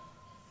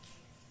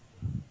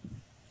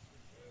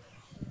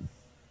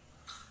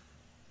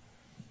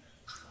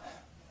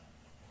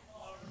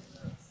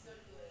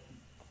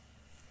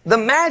 The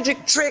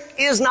magic trick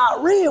is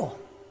not real.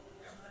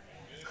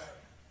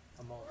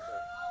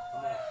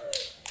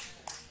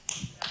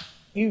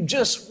 You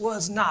just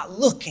was not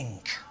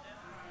looking.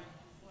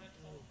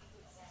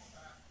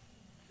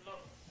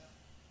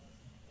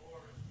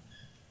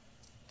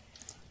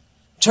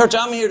 Church,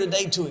 I'm here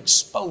today to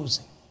expose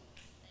him.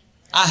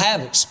 I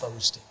have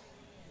exposed him.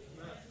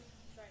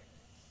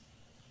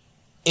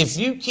 If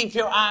you keep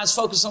your eyes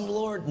focused on the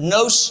Lord,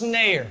 no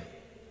snare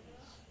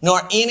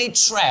nor any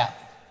trap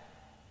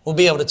will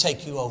be able to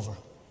take you over.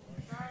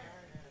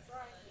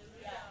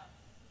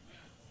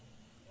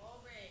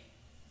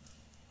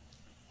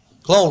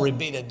 Glory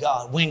be to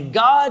God. When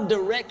God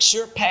directs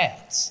your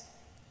paths,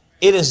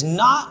 it is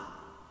not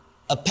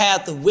a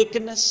path of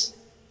wickedness.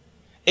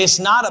 It's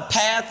not a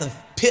path of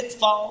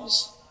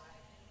pitfalls.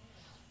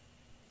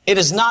 It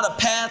is not a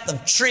path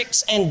of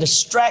tricks and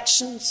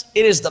distractions.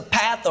 It is the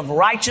path of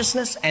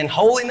righteousness and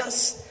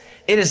holiness.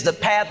 It is the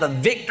path of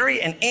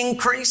victory and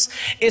increase.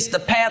 It's the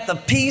path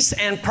of peace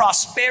and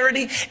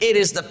prosperity. It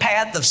is the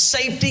path of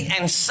safety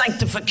and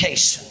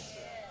sanctification.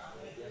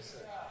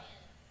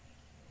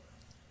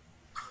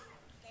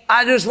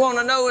 I just want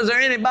to know, is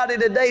there anybody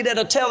today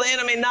that'll tell the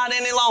enemy not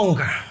any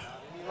longer?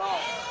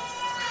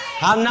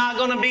 I'm not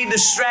going to be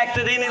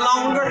distracted any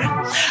longer.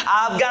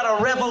 I've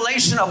got a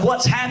revelation of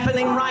what's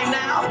happening right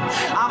now.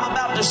 I'm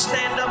about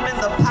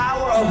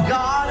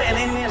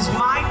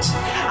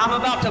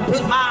about to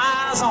put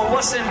my eyes on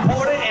what's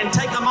important and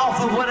take them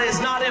off of what is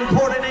not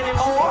important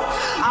anymore.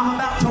 I'm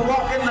about to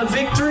walk in the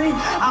victory.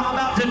 I'm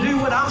about to do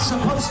what I'm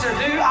supposed to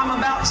do. I'm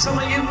about, some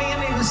of you men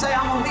need to say,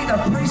 I'm going to be the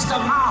priest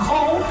of my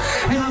home,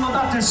 and I'm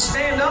about to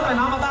stand up and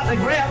I'm about to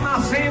grab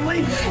my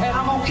family and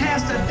I'm going to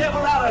cast the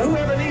devil out of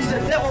whoever needs the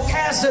devil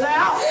cast it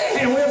out,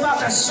 and we're about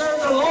to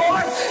serve the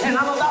Lord, and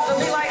I'm about to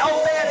be like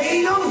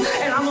Obed-Edom,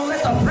 and I'm going to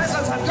let the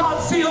presence of God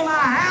fill my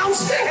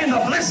house and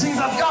the blessings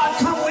of God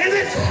come with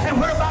it, and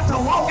we're about to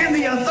walk in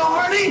the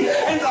authority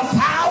and the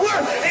power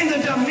and the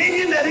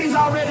dominion that He's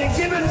already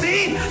given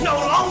me. No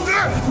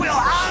longer will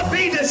I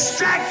be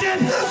distracted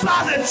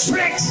by the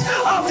tricks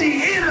of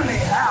the enemy.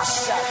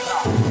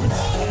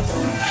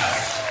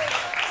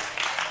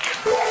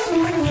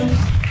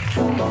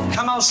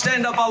 Come on,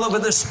 stand up all over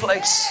this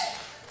place.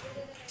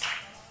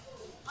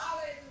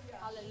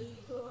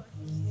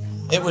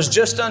 It was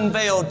just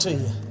unveiled to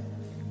you.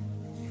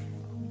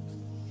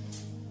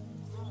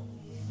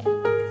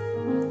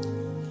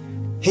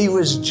 He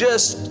was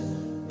just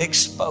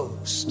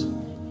exposed.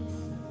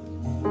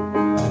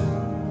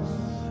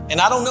 And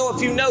I don't know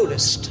if you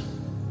noticed,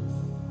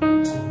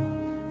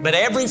 but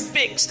every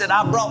fix that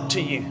I brought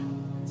to you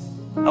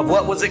of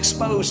what was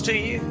exposed to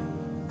you,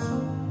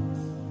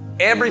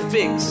 every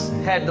fix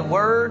had the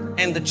Word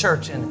and the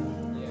church in it.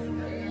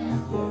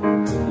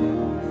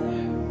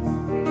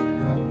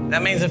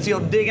 That means if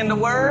you'll dig in the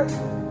Word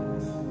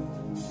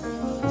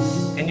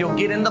and you'll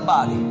get in the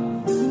body,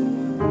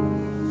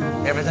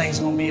 everything's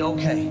going to be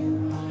okay.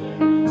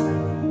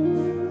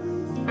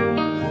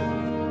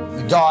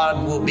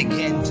 God will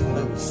begin to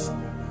move.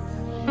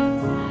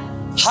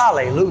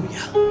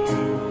 Hallelujah.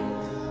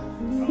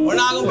 We're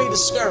not going to be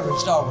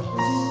discouraged, are we?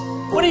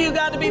 What do you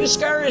got to be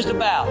discouraged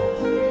about?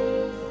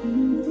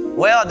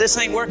 Well, this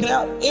ain't working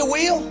out. It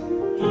will.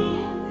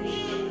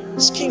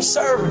 Just keep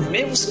serving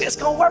Him. It's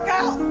going to work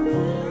out.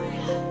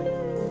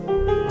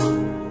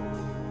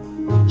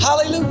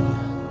 Hallelujah.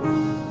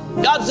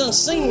 God's done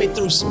seen me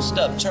through some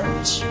stuff,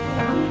 church.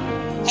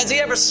 Has He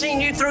ever seen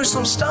you through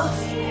some stuff?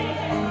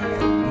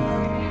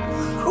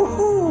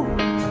 Woo-hoo.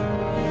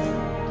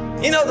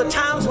 You know the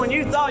times when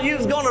you thought you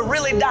was going to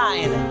really die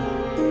in it.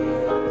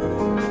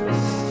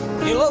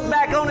 You look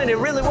back on it, it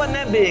really wasn't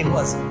that big,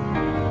 was it?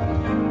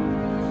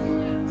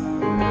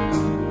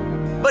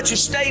 But you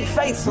stayed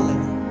faithful in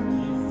it.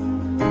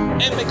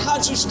 And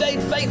because you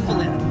stayed faithful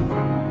in it,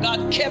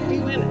 God kept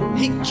you in it.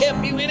 He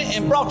kept you in it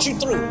and brought you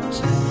through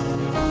it.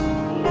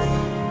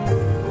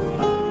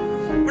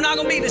 We're not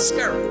going to be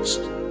discouraged.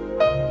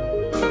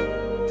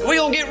 We're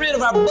going to get rid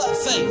of our butt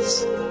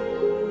face.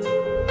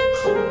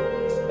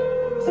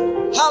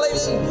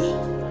 Hallelujah.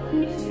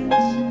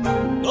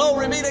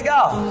 Glory be to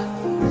God.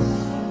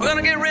 We're going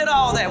to get rid of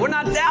all that. We're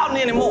not doubting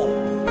anymore.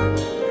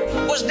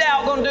 What's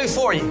doubt going to do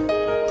for you?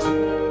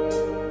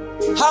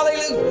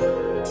 Hallelujah.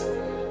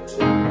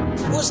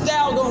 What's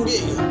doubt going to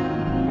get you?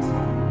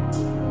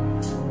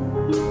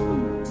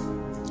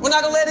 We're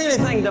not going to let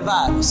anything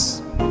divide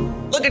us.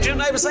 Look at your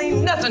neighbor,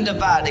 saying nothing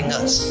dividing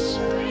us.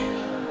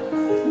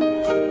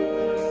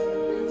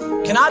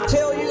 Can I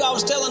tell you, I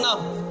was telling a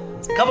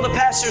couple of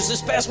pastors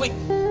this past week,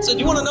 said,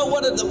 you want to know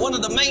one of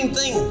the main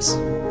things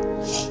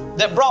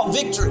that brought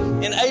victory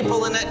in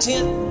April in that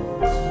tent?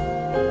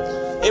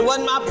 It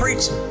wasn't my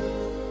preaching.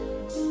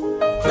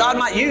 God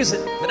might use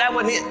it, but that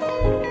wasn't it.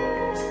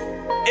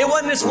 It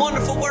wasn't this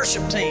wonderful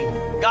worship team.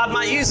 God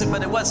might use it,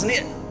 but it wasn't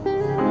it.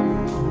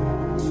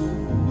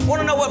 Want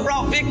to know what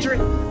brought victory?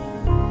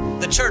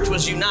 The church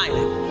was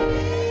united.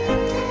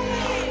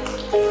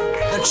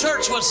 The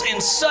church was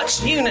in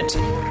such unity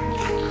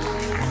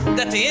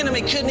that the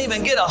enemy couldn't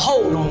even get a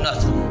hold on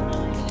nothing.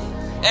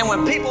 And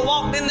when people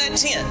walked in that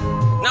tent,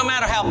 no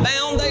matter how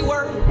bound they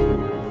were,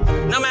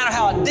 no matter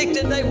how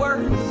addicted they were,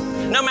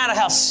 no matter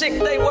how sick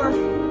they were,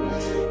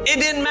 it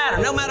didn't matter.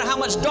 No matter how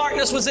much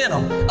darkness was in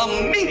them,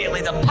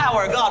 immediately the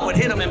power of God would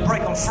hit them and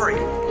break them free.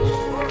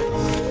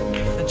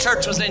 The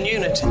church was in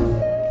unity.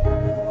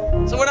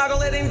 So we're not going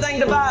to let anything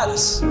divide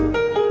us.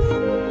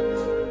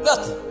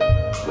 Nothing.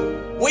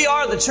 We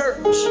are the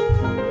church.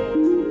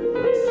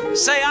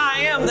 Say,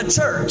 I am the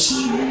church.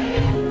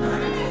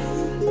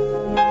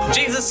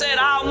 Jesus said,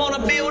 I want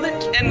to build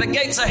it, and the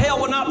gates of hell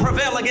will not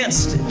prevail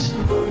against it.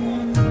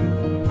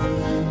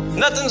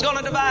 Nothing's going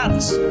to divide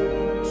us.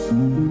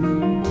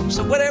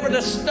 So whatever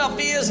the stuff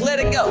is, let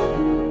it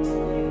go.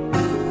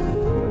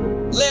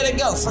 Let it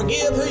go.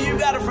 Forgive who you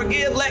got to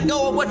forgive. Let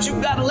go of what you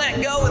got to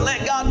let go, and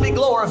let God be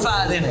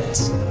glorified in it.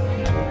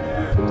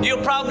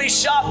 You'll probably be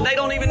shocked they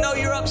don't even know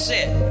you're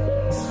upset.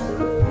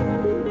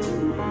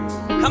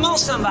 Come on,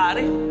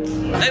 somebody.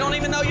 They don't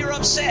even know you're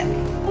upset.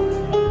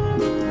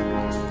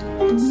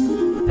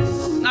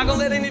 Not going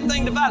to let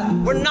anything divide us.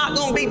 We're not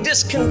going to be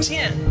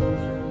discontent.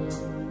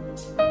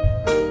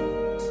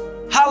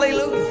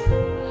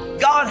 Hallelujah.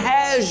 God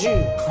has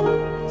you.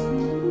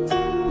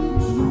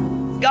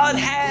 God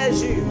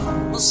has you.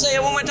 Let's say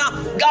it one more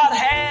time. God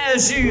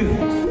has you.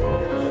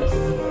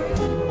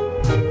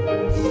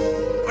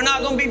 We're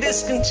not going to be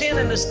discontent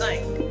in this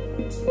thing.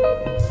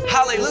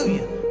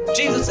 Hallelujah.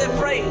 Jesus said,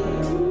 pray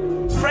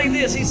prayed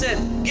this. He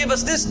said, give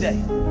us this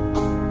day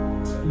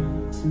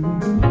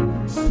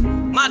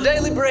my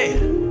daily bread.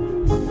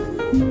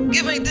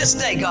 Give me this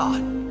day, God.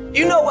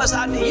 You know what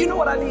I need. You know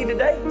what I need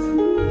today.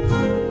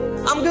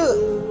 I'm good.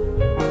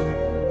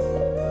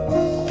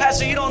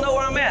 Pastor, you don't know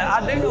where I'm at.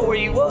 I do know where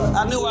you was.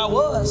 I knew where I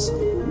was.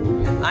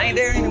 I ain't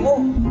there anymore.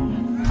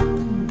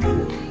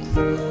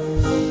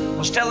 I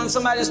was telling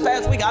somebody this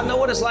past week, I know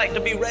what it's like to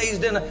be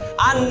raised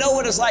I know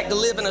what it's like to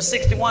live in a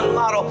 61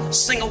 model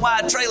single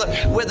wide trailer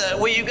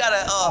where you got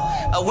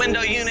a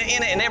window unit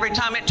in it, and every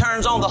time it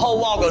turns on, the whole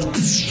wall goes.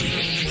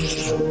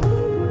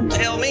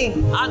 Tell me,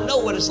 I know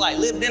what it's like.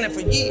 Lived in it for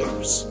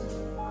years.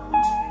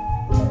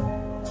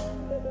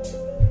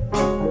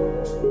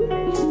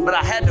 But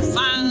I had to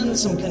find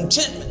some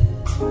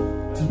contentment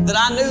that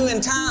I knew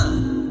in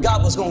time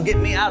God was going to get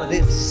me out of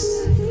this.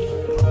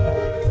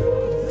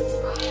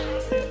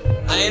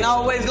 I ain't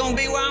always going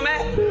to be where I'm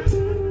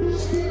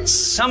at.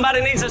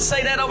 Somebody needs to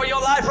say that over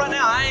your life right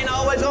now. I ain't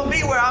always going to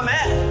be where I'm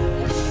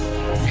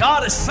at.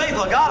 God is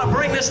faithful. God will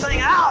bring this thing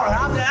out.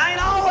 I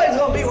ain't always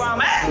going to be where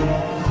I'm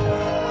at.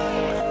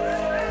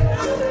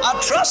 I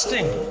trust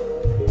Him.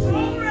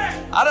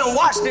 I done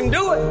watched Him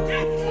do it.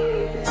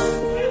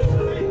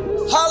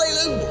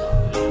 Hallelujah.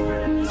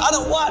 I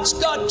done watched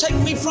God take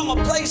me from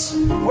a place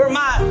where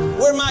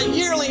my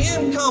yearly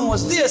income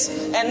was this,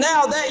 and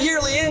now that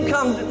yearly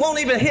income won't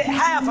even hit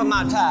half of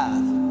my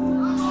tithe.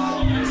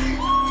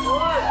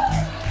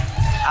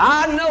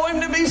 I know Him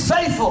to be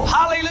faithful.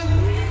 Hallelujah.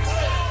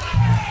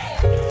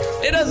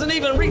 It doesn't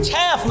even reach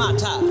half my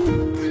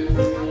tithe.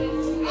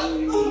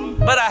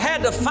 But I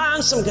had to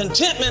find some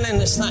contentment in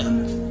this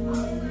thing.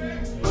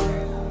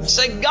 I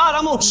say, God,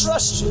 I'm going to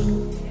trust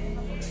you.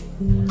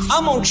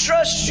 I'm going to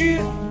trust you.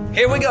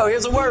 Here we go.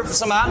 Here's a word for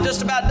somebody. I'm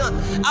just about done.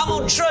 I'm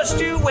going to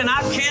trust you when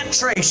I can't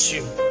trace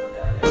you.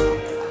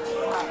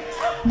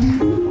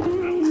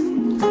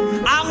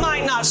 I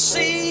might not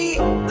see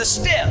the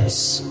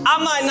steps.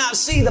 I might not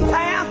see the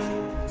path.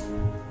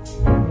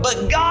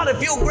 But God,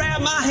 if you'll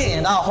grab my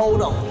hand, I'll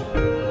hold on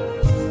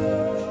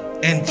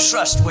and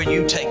trust where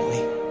you take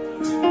me.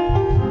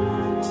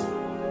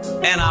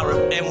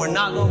 And we're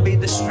not going to be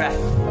distracted.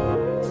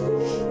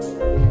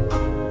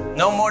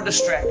 No more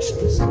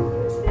distractions.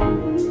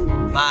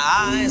 My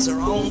eyes are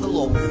on the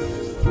Lord.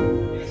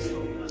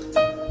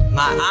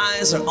 My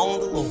eyes are on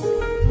the Lord.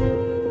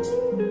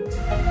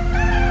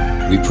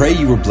 We pray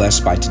you were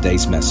blessed by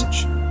today's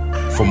message.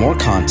 For more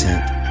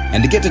content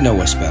and to get to know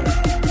us better,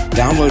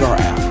 download our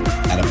app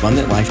at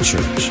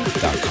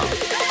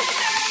abundantlifechurch.com.